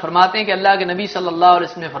اللہ تعالیٰ فرماتے ہیں کہ اللہ کے نبی صلی اللہ علیہ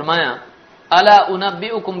وسلم نے فرمایا الا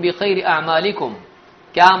انبئکم بخیر اعمالکم،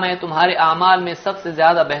 کیا میں تمہارے اعمال میں سب سے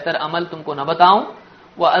زیادہ بہتر عمل تم کو نہ بتاؤں؟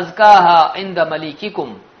 وازکاھا عند ملیککم،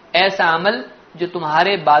 ایسا عمل جو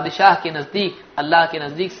تمہارے بادشاہ کے نزدیک، اللہ کے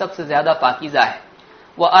نزدیک سب سے زیادہ پاکیزہ ہے،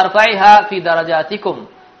 وارفعھا فی درجاتکم،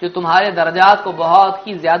 جو تمہارے درجات کو بہت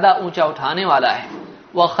ہی زیادہ اونچا اٹھانے والا ہے،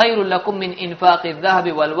 وخیر لکم من انفاق الذهب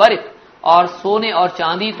والورق، اور سونے اور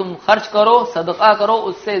چاندی تم خرچ کرو، صدقہ کرو،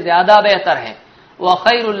 اس سے زیادہ بہتر ہے،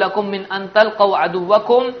 وخیر لکم من ان تلقوا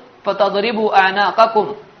عدوکم فتضربوا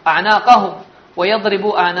اعناقهم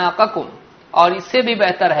ويضربوا اعناقکم، اور اس سے بھی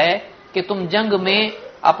بہتر ہے کہ تم جنگ میں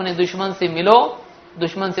اپنے دشمن سے ملو،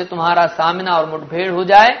 دشمن سے تمہارا سامنا اور مٹبھیڑ ہو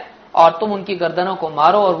جائے اور تم ان کی گردنوں کو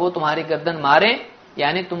مارو اور وہ تمہاری گردن مارے،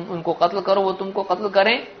 یعنی تم ان کو قتل کرو وہ تم کو قتل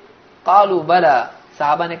کریں؟ قالوا بلا،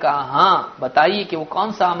 صحابہ نے کہا ہاں بتائیے کہ وہ کون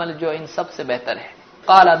سا عمل جو ان سب سے بہتر ہے؟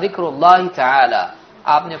 قال ذکر اللہ تعالی،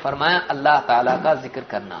 آپ نے فرمایا اللہ تعالی کا ذکر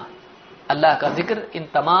کرنا، اللہ کا ذکر ان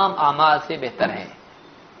تمام اعمال سے بہتر ہے۔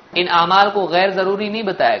 ان اعمال کو غیر ضروری نہیں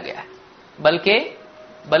بتایا گیا،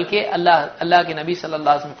 بلکہ اللہ کے نبی صلی اللہ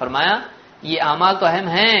علیہ وسلم نے فرمایا یہ اعمال تو اہم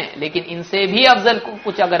ہیں لیکن ان سے بھی افضل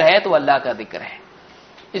کچھ اگر ہے تو اللہ کا ذکر ہے۔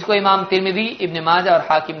 اس کو امام ترمذی، ابن ماجہ اور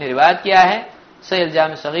حاکم نے روایت کیا ہے۔ صحیح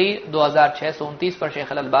الجامع صغیر 2629 پر شیخ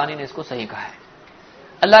الالبانی نے اس کو صحیح کہا ہے۔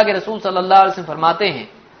 اللہ کے رسول صلی اللہ علیہ وسلم فرماتے ہیں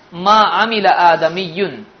ما عمل آدمی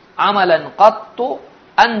عملا قط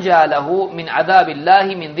انجا له من عذاب اللہ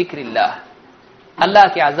من ذکر اللہ، اللہ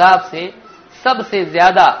کے عذاب سے سب سے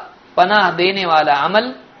زیادہ پناہ دینے والا عمل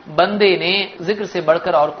بندے نے ذکر سے بڑھ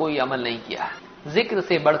کر اور کوئی عمل نہیں کیا۔ ذکر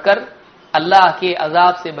سے بڑھ کر اللہ کے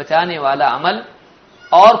عذاب سے بچانے والا عمل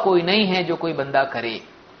اور کوئی نہیں ہے جو کوئی بندہ کرے،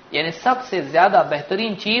 یعنی سب سے زیادہ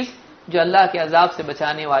بہترین چیز جو اللہ کے عذاب سے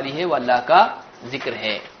بچانے والی ہے وہ اللہ کا ذکر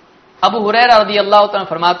ہے۔ ابو ہریرہ رضی اللہ تعالیٰ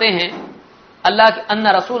فرماتے ہیں ان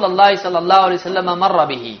رسول اللہ صلی اللہ علیہ وسلم مر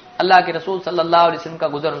به، اللہ کے رسول صلی اللہ علیہ وسلم کا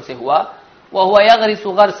گزر ان سے ہوا، وهو يغرس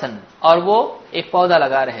غرسا، اور وہ ایک پودا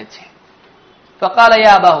لگا رہے تھے۔ فقال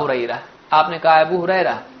یا ابا ہریرہ، آپ نے کہا ابو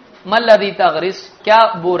ہریرہ ما الذی تغرس، کیا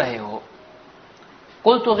بو رہے ہو؟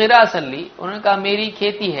 قلت غراس لی، انہوں نے کہا میری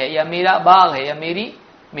کھیتی ہے یا میرا باغ ہے یا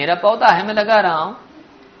میرا پودا ہے میں لگا رہا ہوں۔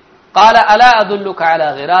 قال الا ادلک علی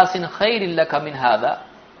غراس خیر لک من هذا،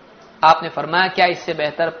 آپ نے فرمایا کیا اس سے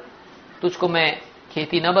بہتر تجھ کو میں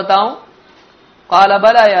کھیتی نہ بتاؤں؟ قال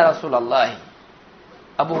بلا یا رسول اللہ،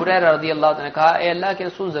 ابو ہریرہ رضی اللہ عنہ نے کہا اے اللہ کے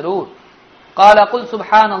رسول ضرور۔ قال قل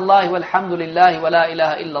سبحان اللہ والحمد للہ ولا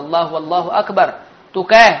الہ الا اللہ واللہ اکبر، تو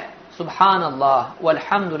کہہ سبحان اللہ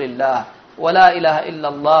والحمد للہ ولا الہ الا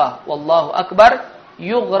اللہ واللہ اکبر،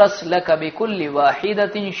 یغرس لک بکل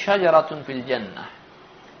واحدۃ شجرۃ فی الجنہ،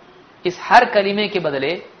 اس ہر کلمے کے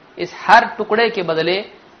بدلے، اس ہر ٹکڑے کے بدلے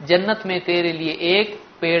جنت میں تیرے لیے ایک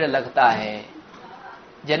پیڑ لگتا ہے۔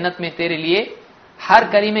 جنت میں تیرے لیے ہر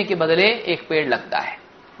کلمے کے بدلے ایک پیڑ لگتا ہے۔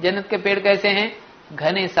 جنت کے پیڑ کیسے ہیں؟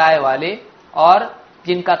 گھنے سائے والے اور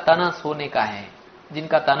جن کا تنا سونے کا ہے، جن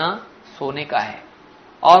کا تنا سونے کا ہے۔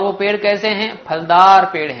 اور وہ پیڑ کیسے ہیں؟ پھلدار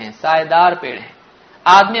پیڑ ہیں، سائے دار پیڑ ہیں۔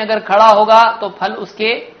 آدمی اگر کھڑا ہوگا تو پھل اس کے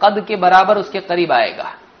قد کے برابر اس کے قریب آئے گا،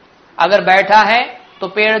 اگر بیٹھا ہے تو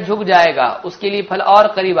پیڑ جھک جائے گا، اس کے لیے پھل اور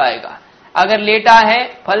قریب آئے گا، اگر لیٹا ہے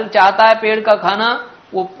پھل چاہتا ہے پیڑ کا کھانا،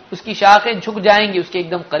 وہ اس کی شاخیں جھک جائیں گی، اس کے ایک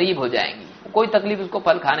دم قریب ہو جائیں گی، کوئی تکلیف اس کو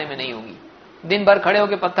پھل کھانے میں نہیں ہوگی۔ دن بھر کھڑے ہو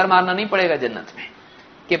کے پتھر مارنا نہیں پڑے گا جنت میں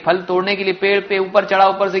کہ پھل توڑنے کے لیے پیڑ پہ اوپر چڑھا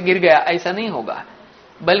اوپر سے گر گیا، ایسا نہیں ہوگا،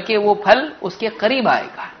 بلکہ وہ پھل اس کے قریب آئے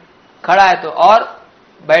گا، کھڑا ہے تو اور،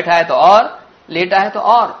 بیٹھا ہے تو اور، لیٹا ہے تو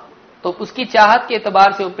اور، تو اس کی چاہت کے اعتبار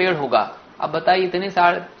سے وہ پیڑ ہوگا۔ اب بتائیے اتنے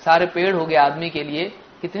سارے پیڑ ہو گئے آدمی کے لیے،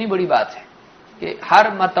 کتنی بڑی بات ہے کہ ہر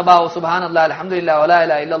مرتبہ وہ سبحان اللہ الحمدللہ ولا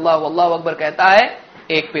الہ الا اللہ واللہ اکبر کہتا ہے،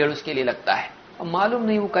 ایک پیڑ اس کے لیے لگتا ہے۔ اب معلوم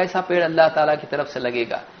نہیں وہ کیسا پیڑ اللہ تعالیٰ کی طرف سے لگے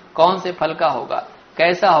گا، کون سے پھل کا ہوگا،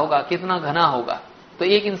 کیسا ہوگا، کتنا گھنا ہوگا۔ تو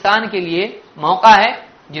ایک انسان کے لیے موقع ہے،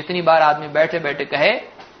 جتنی بار آدمی بیٹھے بیٹھے کہے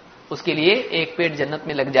اس کے لیے ایک پیڑ جنت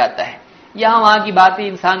میں لگ جاتا ہے۔ یہاں وہاں کی باتیں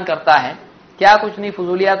انسان کرتا ہے، کیا کچھ نہیں،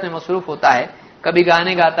 فضولیات میں مصروف ہوتا ہے، کبھی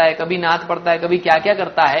گانے گاتا ہے، کبھی نعت پڑھتا ہے، کبھی کیا کیا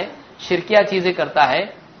کرتا ہے، شرکیہ چیزیں کرتا ہے۔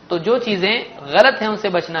 تو جو چیزیں غلط ہیں ان سے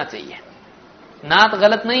بچنا چاہیے۔ نعت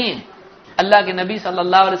غلط نہیں ہے، اللہ کے نبی صلی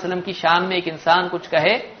اللہ علیہ وسلم کی شان میں ایک انسان کچھ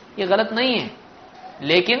کہے یہ غلط نہیں ہے،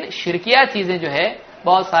 لیکن شرکیہ چیزیں جو ہے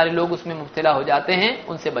بہت سارے لوگ اس میں مبتلا ہو جاتے ہیں،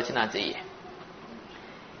 ان سے بچنا چاہیے۔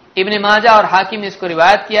 ابن ماجہ اور حاکم نے اس کو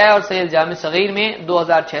روایت کیا ہے اور صحیح الجامع صغیر میں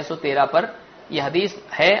 2613 پر یہ حدیث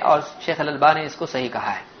ہے اور شیخ الالبانی نے اس کو صحیح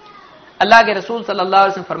کہا ہے۔ اللہ کے رسول صلی اللہ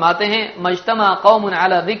علیہ وسلم فرماتے ہیں مجتمع قوم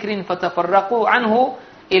علی ذکر فتفرقوا عنہ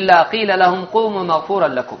الا قیل لهم قوموا مغفورا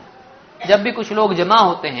لكم، جب بھی کچھ لوگ جمع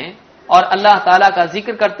ہوتے ہیں اور اللہ تعالیٰ کا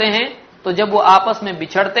ذکر کرتے ہیں تو جب وہ آپس میں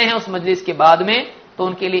بچھڑتے ہیں اس مجلس کے بعد میں تو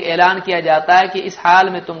ان کے لیے اعلان کیا جاتا ہے کہ اس حال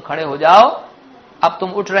میں تم کھڑے ہو جاؤ، اب تم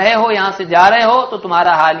اٹھ رہے ہو، یہاں سے جا رہے ہو تو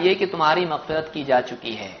تمہارا حال یہ کہ تمہاری مغفرت کی جا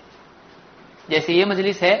چکی ہے۔ جیسے یہ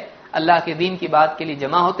مجلس ہے، اللہ کے دین کی بات کے لیے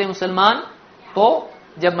جمع ہوتے ہیں مسلمان، تو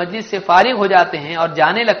جب مجلس سے فارغ ہو جاتے ہیں اور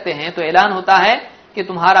جانے لگتے ہیں تو اعلان ہوتا ہے کہ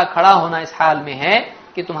تمہارا کھڑا ہونا اس حال میں ہے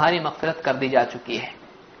کہ تمہاری مغفرت کر دی جا چکی ہے۔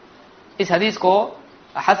 اس حدیث کو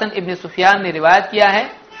حسن ابن سفیان نے روایت کیا ہے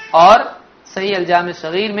اور صحیح الجامع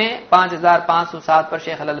صغیر میں 5507 پر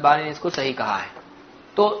شیخ الالبانی نے اس کو صحیح کہا ہے۔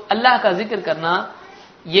 تو اللہ کا ذکر کرنا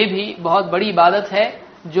یہ بھی بہت بڑی عبادت ہے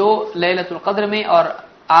جو لیلۃ القدر میں اور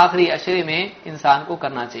آخری عشرے میں انسان کو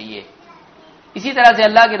کرنا چاہیے. اسی طرح سے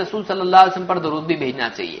اللہ کے رسول صلی اللہ علیہ وسلم پر درود بھی بھیجنا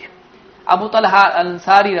چاہیے. ابو طلحہ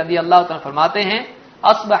الانصاری رضی اللہ عنہ فرماتے ہیں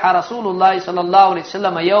اصبح رسول اللہ صلی اللہ علیہ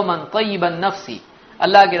وسلم یوما طیبا نفسی،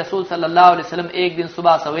 اللہ کے رسول صلی اللہ علیہ وسلم ایک دن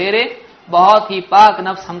صبح سویرے بہت ہی پاک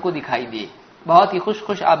نفس ہم کو دکھائی دیے، بہت ہی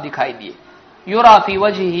خوش آپ دکھائی دیے. یرا فی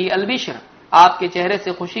وجہہ البشر، آپ کے چہرے سے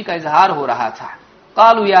خوشی کا اظہار ہو رہا تھا.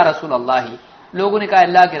 قالوا یا رسول اللہ، لوگوں نے کہا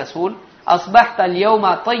اللہ کے رسول اصبحت اليوم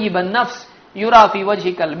طیب النفس یرا فی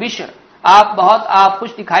وجہک البشر، آپ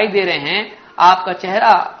خوش دکھائی دے رہے ہیں، آپ کا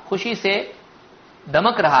چہرہ خوشی سے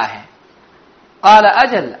دمک رہا ہے. قال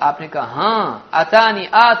اجل، آپ نے کہا ہاں، اتانی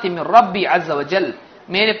آتی من ربی عز وجل،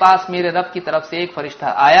 میرے پاس میرے رب کی طرف سے ایک فرشتہ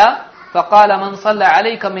آیا. فقال من صلی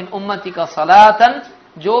علیک من امتک صلاۃ،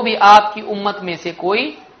 جو بھی آپ کی امت میں سے کوئی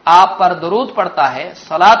آپ پر درود پڑھتا ہے،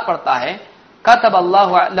 صلاۃ پڑھتا ہے، کتب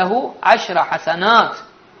اللہ لہ 10 حسنات،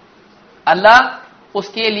 اللہ اس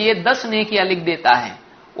کے لیے 10 نیکیاں لکھ دیتا ہے.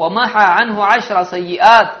 ومحى عنہ 10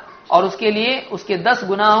 سیئات، اور اس کے لیے اس کے 10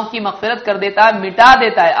 گناہوں کی مغفرت کر دیتا ہے، مٹا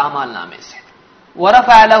دیتا ہے اعمال نامے سے.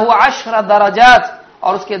 ورفع له 10 درجات،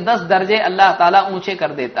 اور اس کے 10 درجے اللہ تعالیٰ اونچے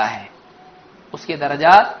کر دیتا ہے، اس کے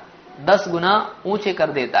درجات 10 گنا اونچے کر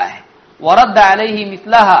دیتا ہے. ورد علیہ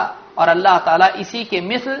مثلہا، اور اللہ تعالیٰ اسی کے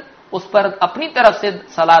مثل اس پر اپنی طرف سے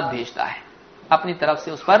صلاۃ بھیجتا ہے، اپنی طرف سے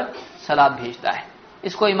اس پر صلاۃ بھیجتا ہے.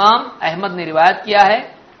 اس کو امام احمد نے روایت کیا ہے،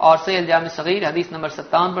 اور صحیح الجامع صغیر حدیث نمبر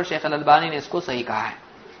 57 پر شیخ الالبانی نے اس کو صحیح کہا ہے.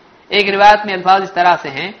 ایک روایت میں الفاظ اس طرح سے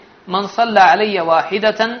ہیں من صلی علی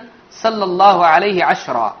واحدۃ صلی اللہ علیہ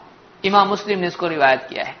 10، امام مسلم نے اس کو روایت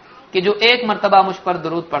کیا ہے کہ جو ایک مرتبہ مجھ پر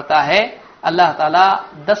درود پڑھتا ہے اللہ تعالیٰ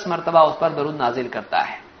 10 مرتبہ اس پر درود نازل کرتا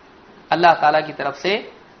ہے، اللہ تعالیٰ کی طرف سے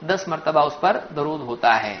 10 مرتبہ اس پر درود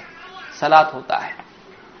ہوتا ہے، صلاۃ ہوتا ہے.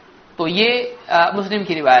 تو یہ مسلم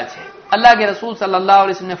کی روایت ہے. اللہ کے رسول صلی اللہ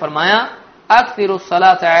علیہ وسلم نے فرمایا اکثر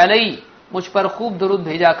الصلاۃ علی، مجھ پر خوب درود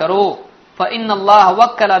بھیجا کرو. فإن اللہ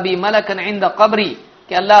وکل بی ملکا عند قبری،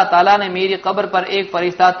 کہ اللہ تعالیٰ نے میری قبر پر ایک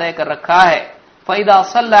فرشتہ طے کر رکھا ہے. فإذا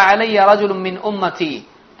صلى علی رجل من امتی،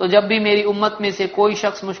 تو جب بھی میری امت میں سے کوئی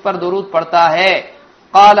شخص مجھ پر درود پڑھتا ہے،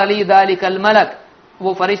 قال لی ذلک الملک،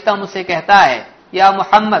 وہ فرشتہ مجھ سے کہتا ہے یا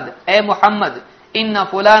محمد، اے محمد، ان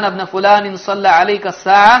فلان ابن فلان صلی علیک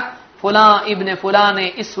الساعہ، فلاں ابن فلاں نے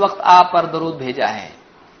اس وقت آپ پر درود بھیجا ہے،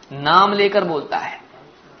 نام لے کر بولتا ہے.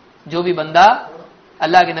 جو بھی بندہ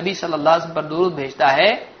اللہ کے نبی صلی اللہ علیہ وسلم پر درود بھیجتا ہے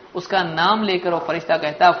اس کا نام لے کر وہ فرشتہ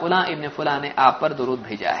کہتا ہے فلاں ابن فلاں نے آپ پر درود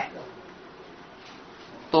بھیجا ہے.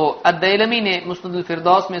 تو الدیلمی نے مسند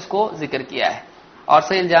الفردوس میں اس کو ذکر کیا ہے، اور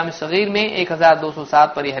صحیح الجامع صغیر میں 1207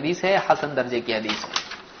 پر یہ حدیث ہے، حسن درجے کی حدیث ہے.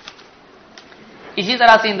 اسی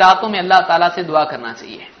طرح سے ان راتوں میں اللہ تعالیٰ سے دعا کرنا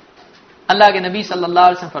چاہیے. اللہ کے نبی صلی اللہ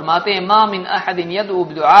علیہ وسلم فرماتے ہیں ما من احد يدعو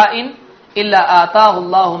بدعاء الا آتاه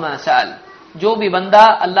الله ما سأل، جو بھی بندہ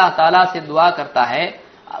اللہ تعالیٰ سے دعا کرتا ہے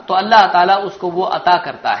تو اللہ تعالیٰ اس کو وہ عطا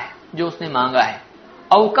کرتا ہے جو اس نے مانگا ہے.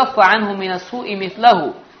 او کف عنه من السوء مثله،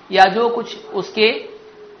 یا جو کچھ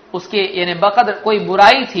اس کے یعنی بقدر کوئی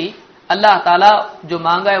برائی تھی اللہ تعالیٰ جو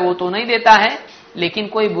مانگا ہے وہ تو نہیں دیتا ہے، لیکن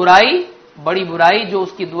کوئی برائی، بڑی برائی جو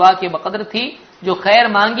اس کی دعا کے بقدر تھی، جو خیر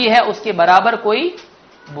مانگی ہے اس کے برابر کوئی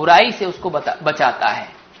برائی سے اس کو بچاتا ہے.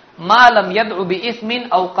 ما لم يدع باسم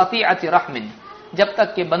او قطيعه رحم، جب تک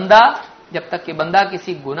کہ بندہ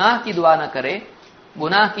کسی گناہ کی دعا نہ کرے،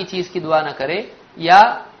 گناہ کی چیز کی دعا نہ کرے، یا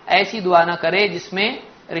ایسی دعا نہ کرے جس میں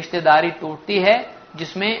رشتہ داری ٹوٹتی ہے،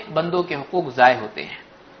 جس میں بندوں کے حقوق ضائع ہوتے ہیں.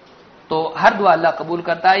 تو ہر دعا اللہ قبول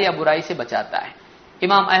کرتا ہے یا برائی سے بچاتا ہے.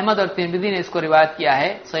 امام احمد اور ترمذی نے اس کو روایت کیا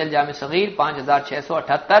ہے، صحیح الجامع صغیر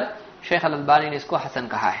 5678، شیخ الالبانی نے اس کو حسن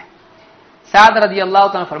کہا ہے. سعد رضی اللہ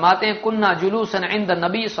تعالیٰ فرماتے ہیں کننا جلوسا عند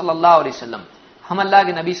النبی صلی اللہ علیہ وسلم، ہم اللہ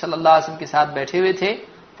کے نبی صلی اللہ علیہ وسلم کے ساتھ بیٹھے ہوئے تھے.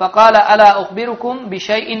 فقال الا اخبركم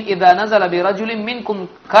بشيء اذا نزل برجل منكم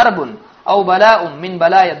كرب او بلاء من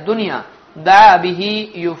بلاء الدنيا دعا به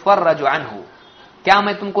يفرج عنه، کیا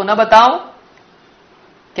میں تم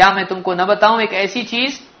کو نہ بتاؤں ایک ایسی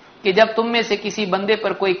چیز کہ جب تم میں سے کسی بندے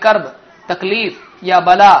پر کوئی کرب، تکلیف یا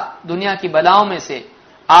بلا دنیا کی بلاؤں میں سے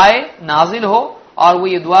آئے، نازل ہو، اور وہ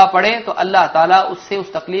یہ دعا پڑھے تو اللہ تعالیٰ اس سے اس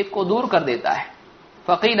تکلیف کو دور کر دیتا ہے.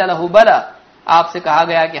 فقیل له بلا، آپ سے کہا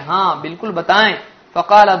گیا کہ ہاں بالکل بتائیں.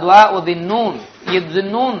 فقال دعاء ذنون، یہ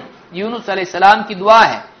ذنون یونس علیہ السلام کی دعا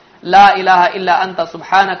ہے. لا الہ الا انت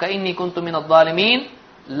سبحانک انی کنت من الظالمین،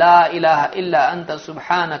 لا الہ الا انت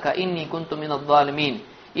سبحانک انی کنت من الظالمین.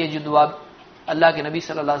 یہ جو دعا اللہ کے نبی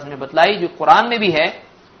صلی اللہ علیہ وسلم نے بتلائی، جو قرآن میں بھی ہے،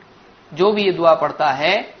 جو بھی یہ دعا پڑھتا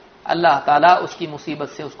ہے اللہ تعالیٰ اس کی مصیبت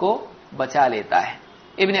سے اس کو بچا لیتا ہے.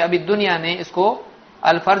 ابن ابی دنیا نے اس کو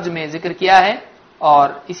الفرج میں ذکر کیا ہے، اور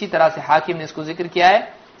اسی طرح سے حاکم نے اس کو ذکر کیا ہے.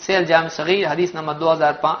 سیل جامع صغیر حدیث نمبر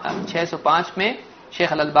 2605 میں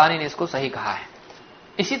شیخ الالبانی نے اس کو صحیح کہا ہے۔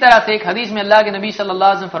 اسی طرح سے ایک حدیث میں اللہ کے نبی صلی اللہ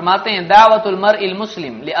علیہ وسلم فرماتے ہیں دعوت المرء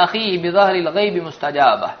المسلم لاخیہ بظاہر الغیب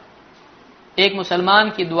مستجابہ، ایک مسلمان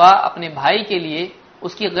کی دعا اپنے بھائی کے لیے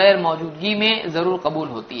اس کی غیر موجودگی میں ضرور قبول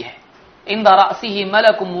ہوتی ہے۔ عند رأسہ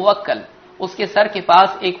ملک موکل، اس کے سر کے پاس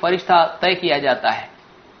ایک فرشتہ طے کیا جاتا ہے۔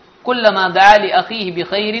 کلما دعا لاخیہ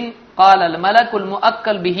بخیر قال الملک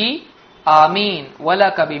المؤکل بہ آمین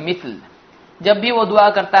ولک بمثل، جب بھی وہ دعا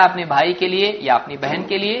کرتا ہے اپنے بھائی کے لیے یا اپنی بہن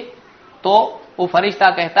کے لیے تو وہ فرشتہ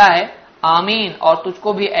کہتا ہے آمین، اور تجھ کو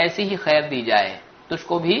بھی ایسی ہی خیر دی جائے، تجھ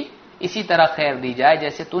کو بھی اسی طرح خیر دی جائے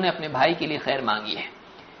جیسے تو نے اپنے بھائی کے لیے خیر مانگی ہے۔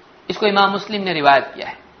 اس کو امام مسلم نے روایت کیا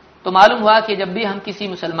ہے۔ تو معلوم ہوا کہ جب بھی ہم کسی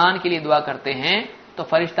مسلمان کے لیے دعا کرتے ہیں تو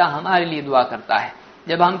فرشتہ ہمارے لیے دعا کرتا ہے،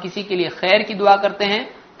 جب ہم کسی کے لیے خیر کی دعا کرتے ہیں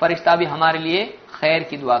فرشتہ بھی ہمارے لیے خیر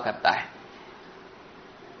کی دعا کرتا ہے۔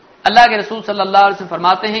 اللہ کے رسول صلی اللہ علیہ وسلم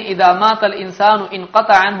فرماتے ہیں اذا مات الانسان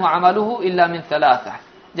انقطع عنه عمله الا من ثلاثه،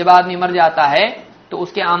 جب آدمی مر جاتا ہے تو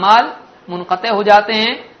اس کے اعمال منقطع ہو جاتے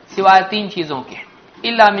ہیں سوائے تین چیزوں کے،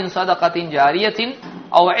 الا من صدقۃ جاریۃ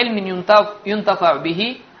او علم ينتفع به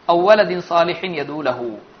او ولد صالح يدعو له،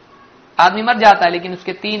 آدمی مر جاتا ہے لیکن اس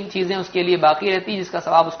کے تین چیزیں اس کے لیے باقی رہتی جس کا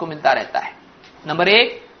ثواب اس کو ملتا رہتا ہے۔ نمبر ایک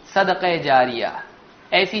صدقہ جاریہ،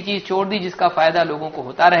 ایسی چیز چھوڑ دی جس کا فائدہ لوگوں کو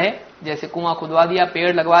ہوتا رہے، جیسے کنواں کھدوا دیا، پیڑ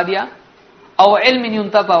لگوا دیا، او علم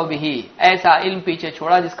ينتفع به، ایسا علم پیچھے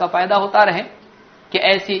چھوڑا جس کا فائدہ ہوتا رہے، کہ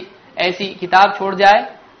ایسی کتاب چھوڑ جائے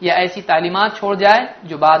یا ایسی تعلیمات چھوڑ جائے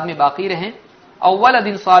جو بعد میں باقی رہیں، او ولد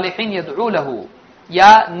صالح يدعو له،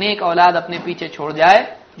 یا نیک اولاد اپنے پیچھے چھوڑ جائے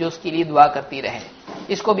جو اس کے لیے دعا کرتی رہے۔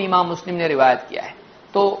 اس کو بھی امام مسلم نے روایت کیا ہے۔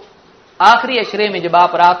 تو آخری عشرے میں جب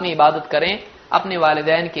آپ رات میں عبادت کریں اپنے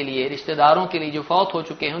والدین کے لیے، رشتہ داروں کے لیے جو فوت ہو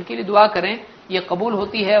چکے ہیں ان کے لیے دعا کریں، یہ قبول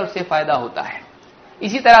ہوتی ہے اور اس سے فائدہ ہوتا ہے۔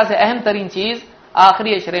 اسی طرح سے اہم ترین چیز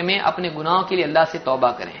آخری عشرے میں اپنے گناہوں کے لیے اللہ سے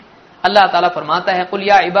توبہ کریں۔ اللہ تعالیٰ فرماتا ہے قل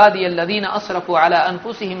یا عبادی الذین اسرفوا علی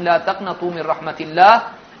انفسہم لا تقنطوا من رحمۃ اللہ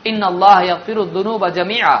ان اللہ یغفر الذنوب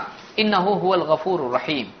جميعا انہ هو الغفور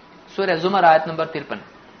الرحیم، سورہ زمر آیت نمبر 53۔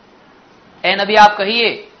 اے نبی آپ کہیے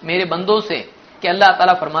میرے بندوں سے کہ اللہ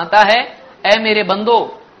تعالیٰ فرماتا ہے اے میرے بندو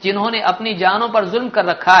جنہوں نے اپنی جانوں پر ظلم کر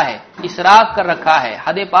رکھا ہے، اسراف کر رکھا ہے،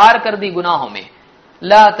 حد پار کر دی گناہوں میں،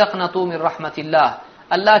 لا تقنطوا من رحمۃ اللہ،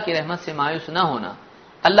 اللہ کی رحمت سے مایوس نہ ہونا۔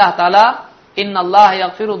 اللہ تعالیٰ ان اللہ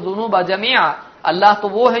یغفر الذنوب جميعا، اللہ تو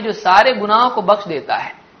وہ ہے جو سارے گناہوں کو بخش دیتا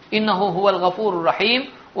ہے، انہ هو الغفور الرحیم،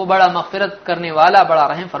 وہ بڑا مغفرت کرنے والا، بڑا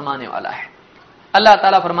رحم فرمانے والا ہے۔ اللہ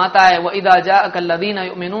تعالیٰ فرماتا ہے وَإِذَا جَاءَكَ الَّذِينَ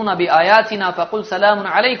يُؤْمِنُونَ بِآيَاتِنَا فَقُلْ سَلَامٌ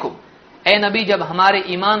عَلَيْكُمْ، اے نبی جب ہمارے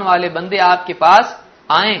ایمان والے بندے آپ کے پاس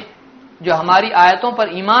آئیں جو ہماری آیتوں پر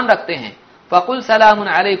ایمان رکھتے ہیں، فَقُلْ سَلَامٌ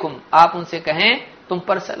عَلَيْكُمْ، آپ ان سے کہیں تم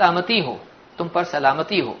پر سلامتی ہو، تم پر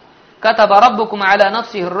سلامتی ہو۔ كَتَبَ رَبُّكُمْ عَلَى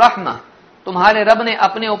نَفْسِهِ الرَّحْمَةَ، تمہارے رب نے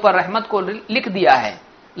اپنے اوپر رحمت کو لکھ دیا ہے،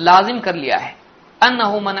 لازم کر لیا ہے،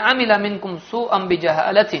 أَنَّهُ مَنْ عَمِلَ مِنْكُمْ سُوءًا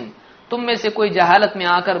بِجَهَالَةٍ، تم میں سے کوئی جہالت میں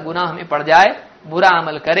آ کر گناہ میں پڑ جائے، برا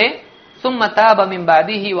عمل کرے، ثم تاب من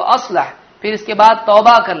بعده واصلح، پھر اس کے بعد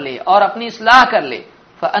توبہ کر لے اور اپنی اصلاح کر لے،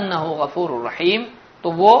 فانه غفور الرحیم، تو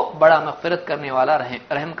وہ بڑا مغفرت کرنے والا،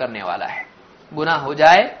 رحم کرنے والا ہے۔ گناہ ہو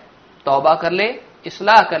جائے توبہ کر لے،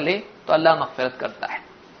 اصلاح کر لے تو اللہ مغفرت کرتا ہے،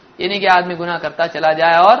 یعنی کہ آدمی گناہ کرتا چلا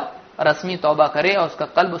جائے اور رسمی توبہ کرے اور اس کا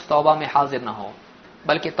قلب اس توبہ میں حاضر نہ ہو،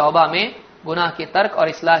 بلکہ توبہ میں گناہ کے ترک اور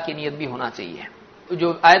اصلاح کی نیت بھی ہونا چاہیے۔ جو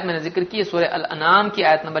آیت میں نے ذکر کی ہے سورہ الانعام کی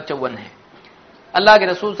آیت نمبر 54 ہے۔ اللہ کے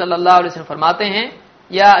رسول صلی اللہ علیہ وسلم فرماتے ہیں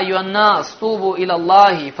یا ایھا الناس توبوا الی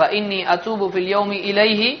اللہ فانی اتوب فی اليوم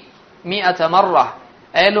الیہ 100 مرہ،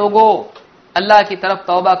 اے لوگو اللہ کی طرف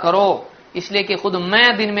توبہ کرو، اس لیے کہ خود میں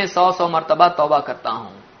دن میں 100 مرتبہ توبہ کرتا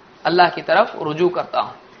ہوں، اللہ کی طرف رجوع کرتا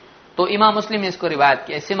ہوں۔ تو امام مسلم نے اس کو روایت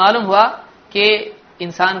کیا۔ اس سے معلوم ہوا کہ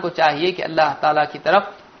انسان کو چاہیے کہ اللہ تعالیٰ کی طرف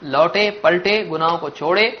لوٹے، پلٹے، گناہوں کو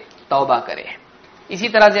چھوڑے، توبہ کرے۔ اسی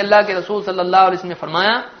طرح سے اللہ کے رسول صلی اللہ علیہ وسلم نے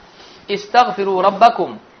فرمایا استغفروا ربکم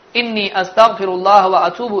انی استغفر اللہ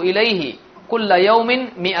واتوب الیہ کل یوم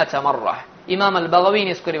 100 مرہ، امام البغوی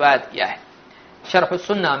نے اس کو روایت کیا ہے، شرح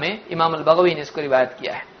السنہ میں امام البغوی نے اس کو روایت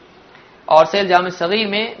کیا ہے، اور سیل جامع صغیر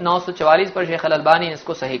میں 944 پر شیخ الالبانی نے اس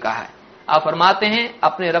کو صحیح کہا ہے۔ آپ فرماتے ہیں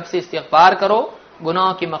اپنے رب سے استغفار کرو،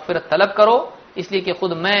 گناہوں کی مغفرت طلب کرو، اس لیے کہ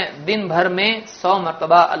خود میں دن بھر میں 100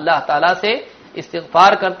 مرتبہ اللہ تعالیٰ سے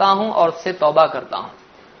استغفار کرتا ہوں اور اس سے توبہ کرتا ہوں۔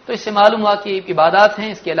 تو اس سے معلوم ہوا کہ عبادات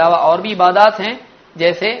ہیں، اس کے علاوہ اور بھی عبادات ہیں،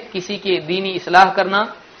 جیسے کسی کی دینی اصلاح کرنا،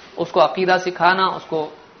 اس کو عقیدہ سکھانا، اس کو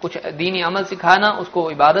کچھ دینی عمل سکھانا، اس کو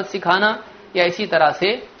عبادت سکھانا، یا اسی طرح سے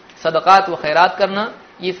صدقات و خیرات کرنا،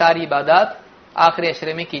 یہ ساری عبادات آخری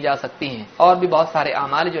عشرے میں کی جا سکتی ہیں۔ اور بھی بہت سارے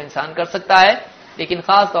اعمال جو انسان کر سکتا ہے، لیکن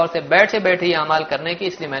خاص طور سے بیٹھے بیٹھے یہ اعمال کرنے کے،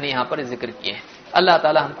 اس لیے میں نے یہاں پر ذکر کیے ہیں۔ اللہ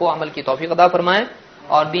تعالی ہم کو عمل کی توفیق عطا فرمائے۔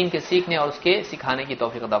 اور دین کے سیکھنے اور اس کے سکھانے کی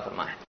توفیق عطا فرمائے۔